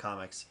bad guy in the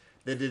comics.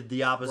 They did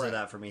the opposite of Right.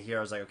 that for me here.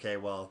 I was like, okay,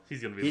 well,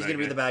 He's gonna be he's the bad going to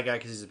be guy. the bad guy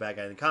because he's a bad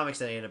guy in the comics,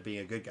 and he ended up being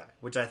a good guy,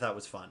 which I thought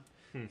was fun.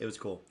 It was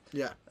cool.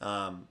 Yeah.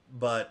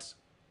 But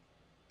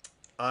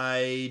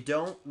I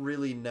don't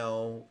really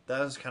know. That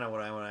was kind of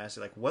what I want to ask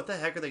you. Like, what the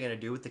heck are they going to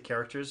do with the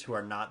characters who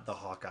are not the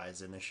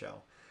Hawkeyes in the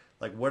show?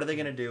 Like, what are they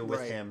going to do with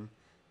Right. him,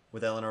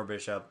 with Eleanor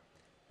Bishop,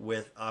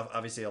 with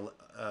obviously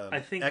I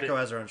think Echo that-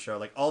 has her own show?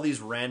 Like, all these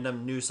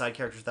random new side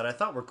characters that I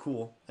thought were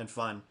cool and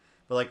fun.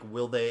 But, like,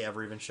 will they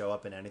ever even show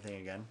up in anything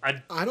again?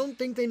 I don't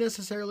think they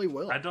necessarily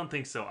will. I don't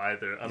think so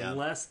either, Yeah.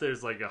 unless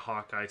there's like a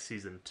Hawkeye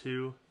season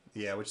 2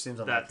 Yeah, which seems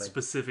that unlikely.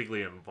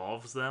 specifically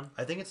involves them.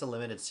 I think it's a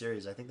limited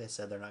series. I think they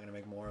said they're not going to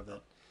make more of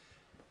it.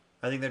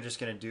 I think they're just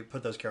going to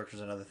put those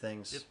characters in other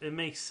things. It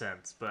makes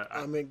sense, but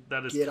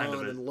that is kind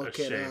of a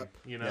shame.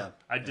 You know,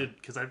 I did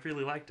because I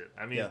really liked it.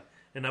 I mean,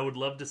 and I would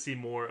love to see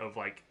more of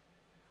like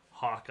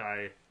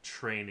Hawkeye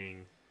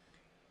training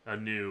a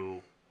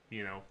new,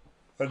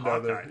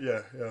 Hawkeye.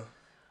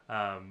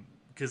 Yeah.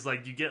 Because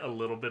like you get a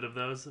little bit of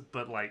those,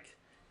 but like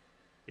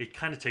it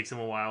kind of takes him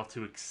a while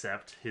to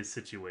accept his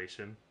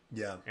situation.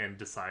 Yeah. And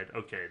decide,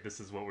 okay, this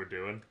is what we're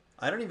doing.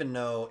 I don't even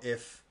know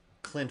if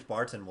Clint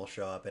Barton will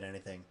show up in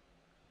anything.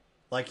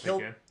 Like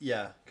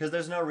because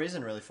there's no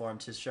reason really for him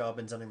to show up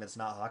in something that's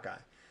not Hawkeye.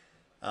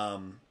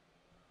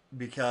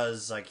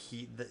 Because like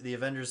the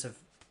Avengers have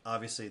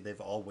obviously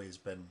they've always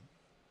been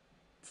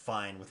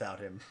fine without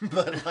him,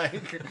 but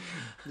like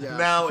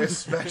now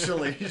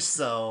especially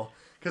so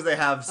because they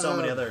have so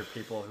many other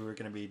people who are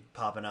going to be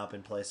popping up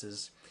in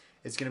places.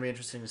 It's going to be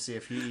interesting to see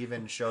if he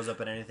even shows up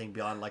in anything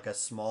beyond like a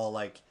small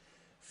like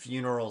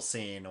funeral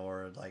scene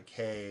or like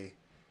hey,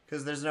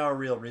 because there's no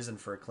real reason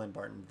for Clint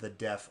Barton, the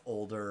deaf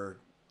older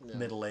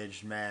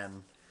middle-aged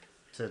man,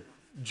 to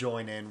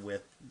join in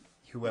with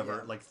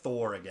whoever like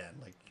Thor again.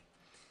 Like,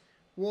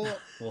 well,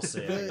 we'll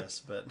see, I guess,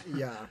 but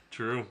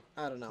true.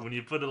 I don't know. When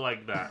you put it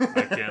like that,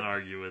 I can't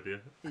argue with you.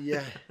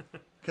 Yeah,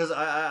 because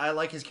I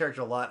like his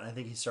character a lot, and I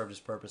think he served his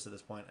purpose at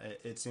this point.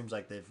 It seems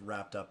like they've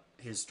wrapped up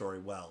his story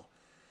well.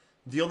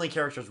 The only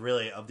characters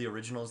really of the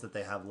originals that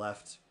they have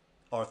left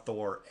are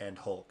Thor and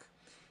Hulk.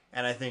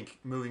 And I think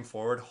moving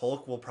forward,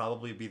 Hulk will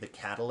probably be the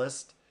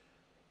catalyst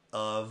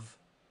of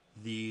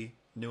the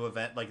new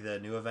event, like the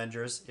new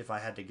Avengers, if I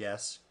had to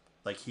guess.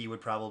 Like, he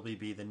would probably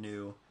be the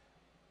new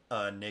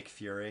Nick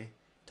Fury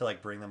to,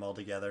 like, bring them all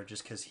together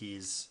just because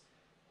he's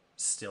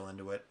still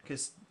into it.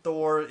 Because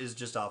Thor is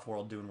just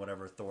off-world doing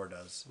whatever Thor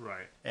does.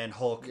 Right. And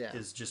Hulk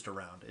is just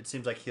around. It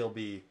seems like he'll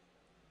be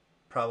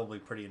probably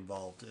pretty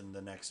involved in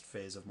the next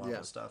phase of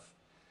Marvel stuff.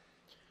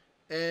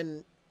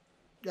 And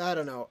I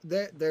don't know.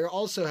 There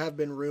also have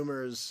been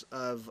rumors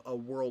of a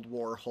World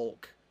War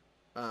Hulk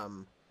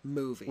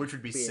movie, which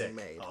would be being sick,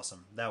 made.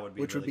 awesome. That would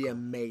be which really would be cool.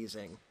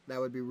 amazing. That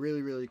would be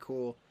really, really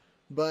cool.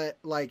 But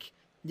like,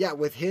 yeah,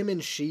 with him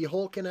and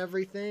She-Hulk and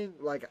everything,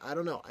 like I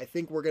don't know. I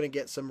think we're gonna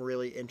get some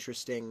really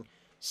interesting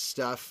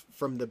stuff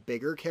from the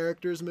bigger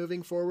characters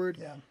moving forward.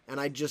 Yeah. And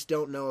I just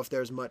don't know if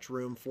there's much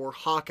room for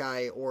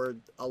Hawkeye or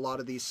a lot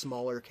of these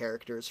smaller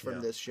characters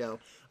from this show.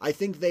 I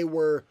think they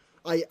were.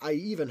 I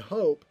even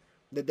hope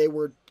that they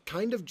were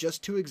kind of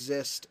just to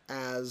exist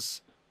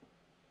as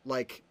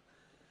like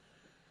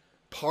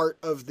part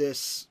of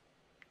this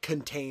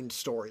contained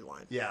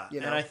storyline. Yeah, you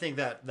know? and I think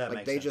that like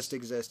makes they sense. just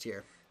exist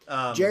here.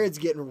 Jared's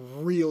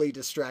getting really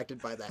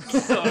distracted by that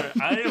cat. Sorry,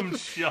 I am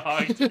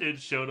shocked it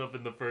showed up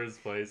in the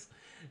first place,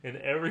 and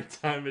every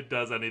time it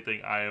does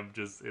anything, I am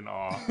just in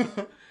awe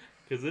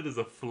because it is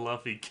a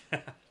fluffy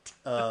cat.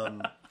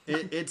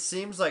 It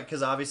seems like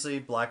because obviously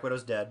Black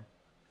Widow's dead,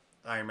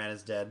 Iron Man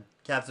is dead,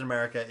 Captain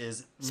America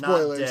is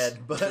Spoilers. not dead,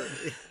 but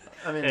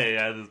I mean, hey,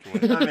 at this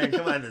point, I mean,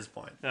 come on, at this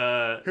point,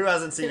 who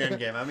hasn't seen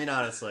Endgame? I mean,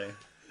 honestly.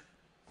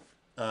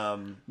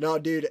 No,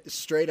 dude,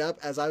 straight up,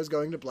 as I was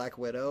going to Black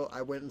Widow,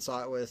 I went and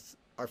saw it with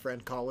our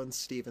friend Colin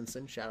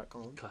Stevenson. Shout out,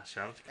 Colin.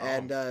 Shout out to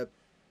Colin. And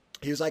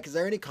he was like, is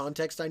there any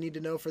context I need to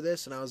know for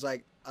this? And I was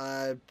like,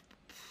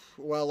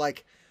 well,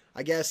 like,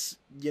 I guess,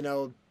 you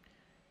know,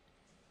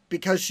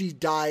 because she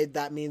died,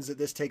 that means that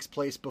this takes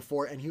place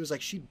before. And he was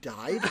like, she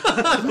died?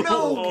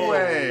 No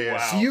way.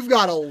 Wow. So you've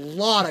got a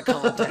lot of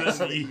context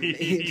that you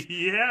need.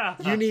 Yeah.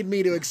 You need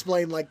me to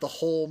explain, like, the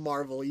whole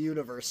Marvel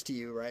universe to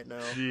you right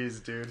now.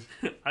 Jeez, dude.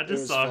 I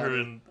just saw her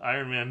funny. in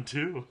Iron Man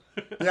 2.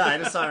 Yeah, I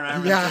just saw her in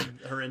Iron Man,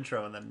 her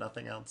intro, and then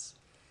nothing else.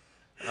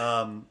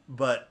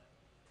 But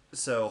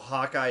so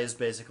Hawkeye is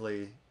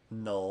basically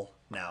null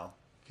now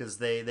because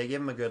they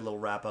give him a good little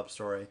wrap up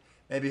story.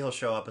 Maybe he'll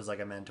show up as like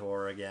a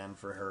mentor again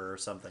for her or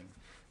something.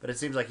 But it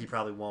seems like he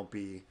probably won't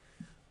be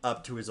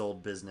up to his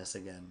old business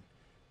again.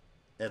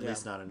 At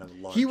least not in a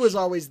large... He was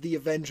always the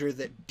Avenger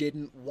that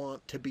didn't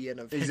want to be an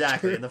Avenger.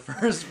 Exactly, in the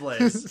first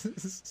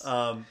place.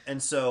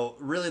 And so,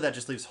 really, that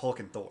just leaves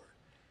Hulk and Thor.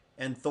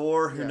 And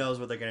Thor, who knows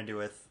what they're going to do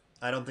with...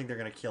 I don't think they're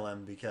going to kill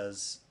him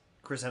because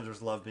Chris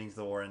Hemsworth loved being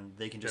Thor, and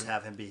they can just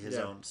have him be his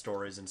own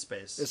stories in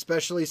space.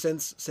 Especially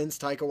since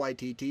Taika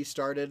Waititi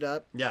started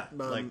up. Yeah.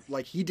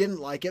 Like, he didn't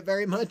like it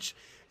very much.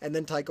 And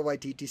then Taika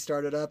Waititi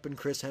started up, and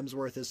Chris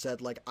Hemsworth has said,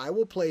 like, I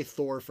will play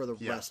Thor for the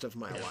rest of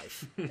my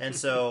life. And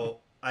so...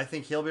 I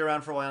think he'll be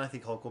around for a while. I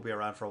think Hulk will be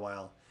around for a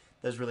while.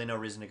 There's really no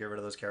reason to get rid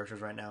of those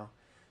characters right now.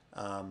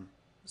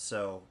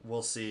 So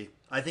we'll see.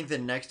 I think the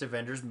next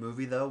Avengers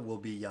movie, though, will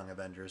be Young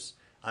Avengers.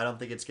 I don't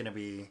think it's going to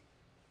be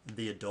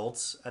the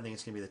adults. I think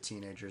it's going to be the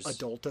teenagers.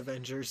 Adult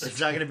Avengers. It's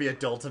not going to be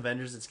Adult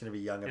Avengers. It's going to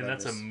be Young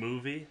Avengers. And that's a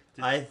movie?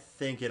 I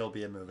think it'll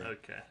be a movie.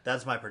 Okay.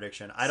 That's my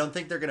prediction. I don't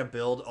think they're going to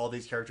build all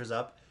these characters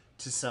up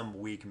to some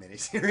weak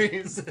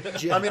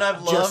miniseries. I mean,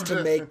 I've loved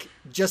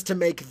just to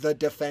make the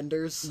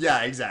Defenders.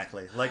 Yeah,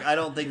 exactly. Like, I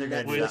don't think they're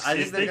gonna do that. I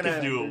think if they're they gonna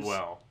could do it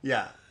well.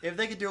 Yeah, if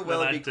they could do it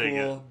well, it'd be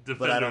cool.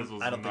 But I don't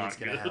think it's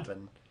gonna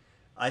happen.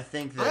 I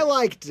think that I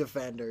like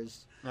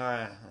Defenders.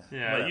 Yeah,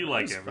 you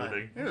like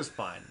everything. Fine. It was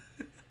fine.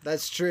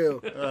 That's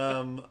true.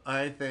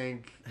 I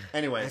think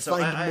anyway. I so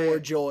find more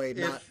joy.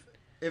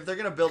 If they're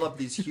gonna build up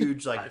these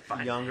huge I like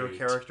find younger hate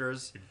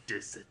characters,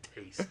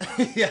 distaste.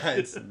 yeah,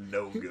 it's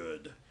no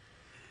good.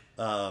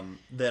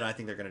 Then I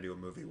think they're gonna do a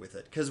movie with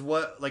it. Because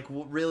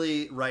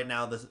really right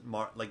now the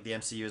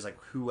MCU is like,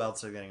 who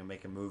else are they gonna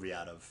make a movie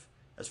out of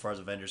as far as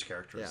Avengers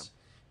characters?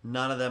 Yeah.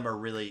 None of them are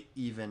really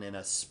even in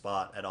a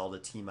spot at all to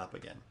team up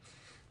again.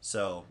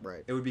 So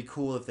It would be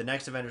cool if the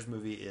next Avengers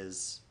movie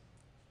is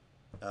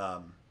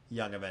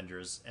Young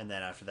Avengers, and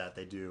then after that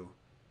they do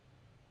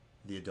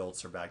the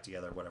adults are back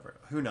together, whatever.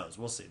 Who knows?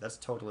 We'll see. That's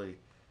totally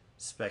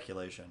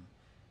speculation.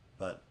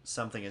 But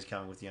something is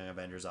coming with Young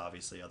Avengers,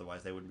 obviously.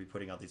 Otherwise, they wouldn't be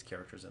putting out these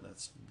characters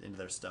into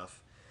their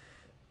stuff.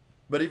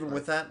 But even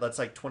with that, that's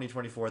like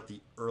 2024 at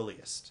the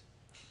earliest.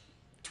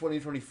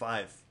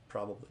 2025,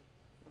 probably.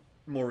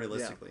 More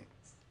realistically.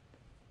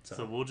 Yeah.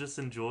 So we'll just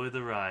enjoy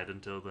the ride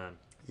until then.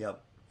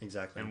 Yep,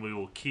 exactly. And we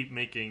will keep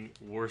making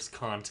worse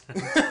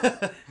content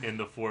in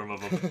the form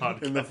of a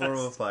podcast. In the form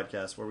of a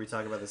podcast where we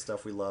talk about the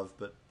stuff we love,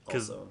 but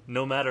also...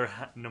 no matter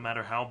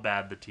how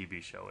bad the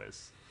TV show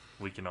is,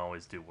 we can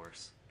always do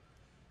worse.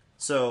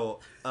 So,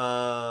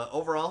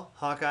 overall,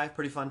 Hawkeye,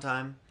 pretty fun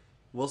time.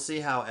 We'll see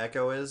how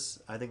Echo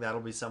is. I think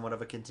that'll be somewhat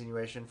of a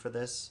continuation for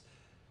this.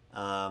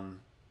 I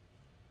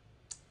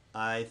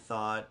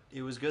thought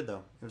it was good,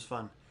 though. It was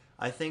fun.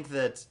 I think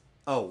that...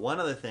 Oh, one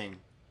other thing,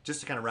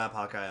 just to kind of wrap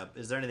Hawkeye up.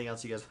 Is there anything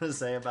else you guys want to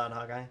say about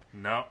Hawkeye?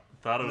 No.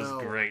 Thought it was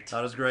great. Thought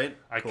it was great?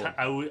 Cool.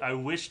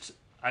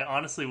 I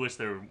honestly wish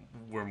there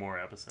were more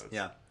episodes.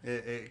 Yeah,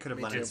 it could have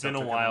lent It's been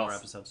a while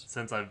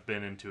since I've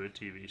been into a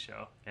TV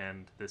show,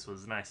 and this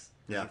was nice.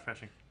 Yeah,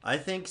 refreshing. I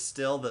think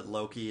still that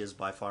Loki is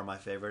by far my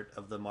favorite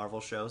of the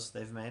Marvel shows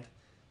they've made.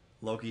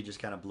 Loki just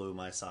kind of blew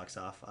my socks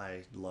off.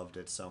 I loved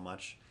it so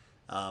much,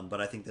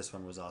 but I think this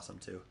one was awesome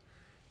too.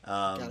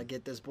 Gotta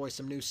get this boy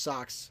some new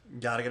socks.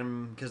 Gotta get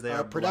them because they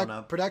are blown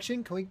up.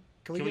 Production, can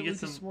we get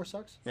some more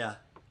socks? Yeah.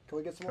 Can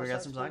we get some more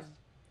socks? Some socks?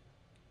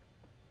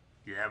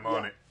 Yeah, I'm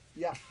on it.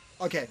 Yeah.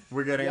 Okay.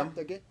 We're getting them?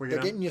 They're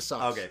getting you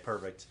socks. Okay,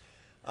 perfect.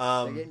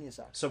 They're getting you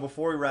socks. So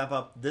before we wrap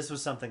up, this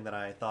was something that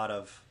I thought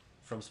of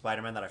from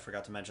Spider-Man that I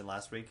forgot to mention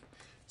last week.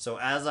 So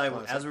as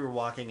we were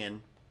walking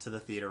in to the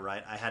theater,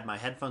 right, I had my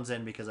headphones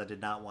in because I did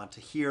not want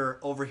to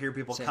overhear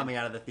people coming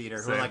out of the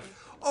theater who were like,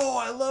 "Oh,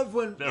 I love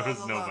when..." There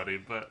was nobody,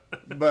 but...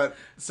 But,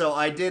 so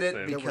I did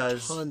it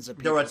because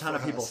there were a ton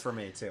of people for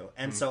me, too.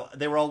 And so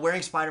they were all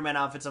wearing Spider-Man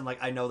outfits. I'm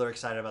like, I know they're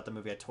excited about the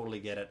movie. I totally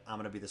get it. I'm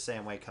going to be the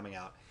same way coming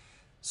out.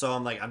 So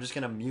I'm like, I'm just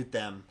going to mute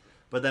them.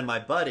 But then my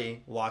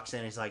buddy walks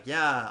in. He's like,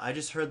 yeah, I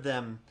just heard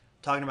them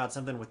talking about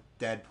something with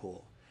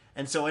Deadpool.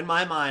 And so in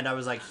my mind, I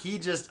was like, he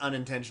just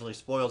unintentionally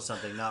spoiled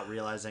something, not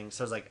realizing.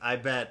 So I was like, I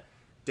bet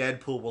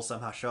Deadpool will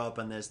somehow show up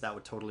in this. That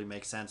would totally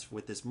make sense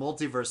with this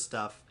multiverse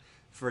stuff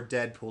for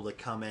Deadpool to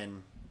come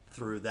in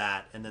through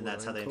that. And then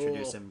that's how they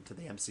introduce him to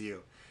the MCU.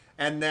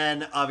 And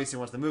then, obviously,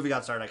 once the movie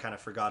got started, I kind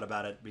of forgot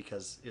about it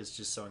because it's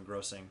just so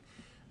engrossing.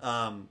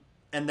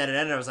 And then it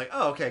ended, I was like,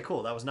 oh, okay,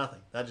 cool. That was nothing.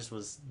 That just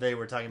was, they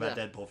were talking about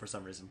Deadpool for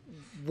some reason.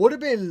 Would have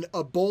been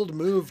a bold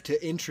move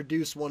to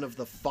introduce one of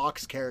the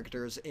Fox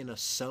characters in a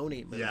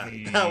Sony movie.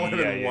 Yeah, that would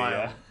have been wild.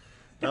 Yeah.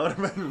 That would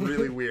have been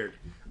really weird.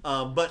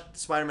 But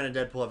Spider-Man and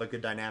Deadpool have a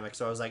good dynamic,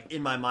 so I was like,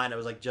 in my mind, I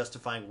was like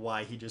justifying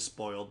why he just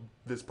spoiled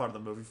this part of the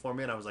movie for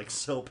me, and I was like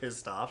so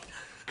pissed off.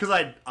 Because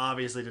I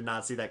obviously did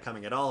not see that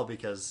coming at all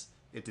because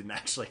it didn't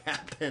actually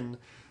happen.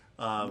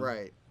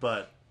 Right.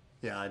 But,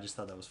 yeah, I just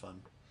thought that was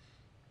fun.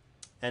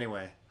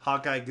 Anyway,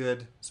 Hawkeye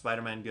good,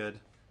 Spider-Man good,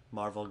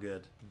 Marvel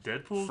good,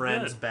 Deadpool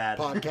Friends good. Bad,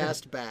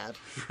 Podcast bad,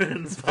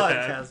 Friends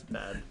Podcast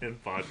bad,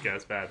 and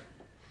Podcast bad.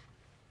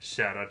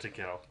 Shout out to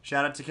Kel.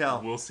 Shout out to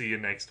Kel. We'll see you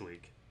next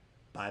week.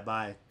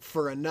 Bye-bye.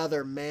 For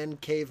another Man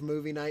Cave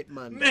Movie Night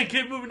Monday. Man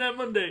Cave Movie Night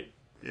Monday.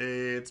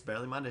 It's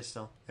barely Monday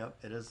still. Yep,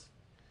 it is.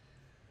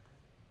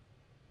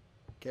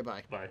 Okay,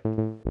 bye. Bye.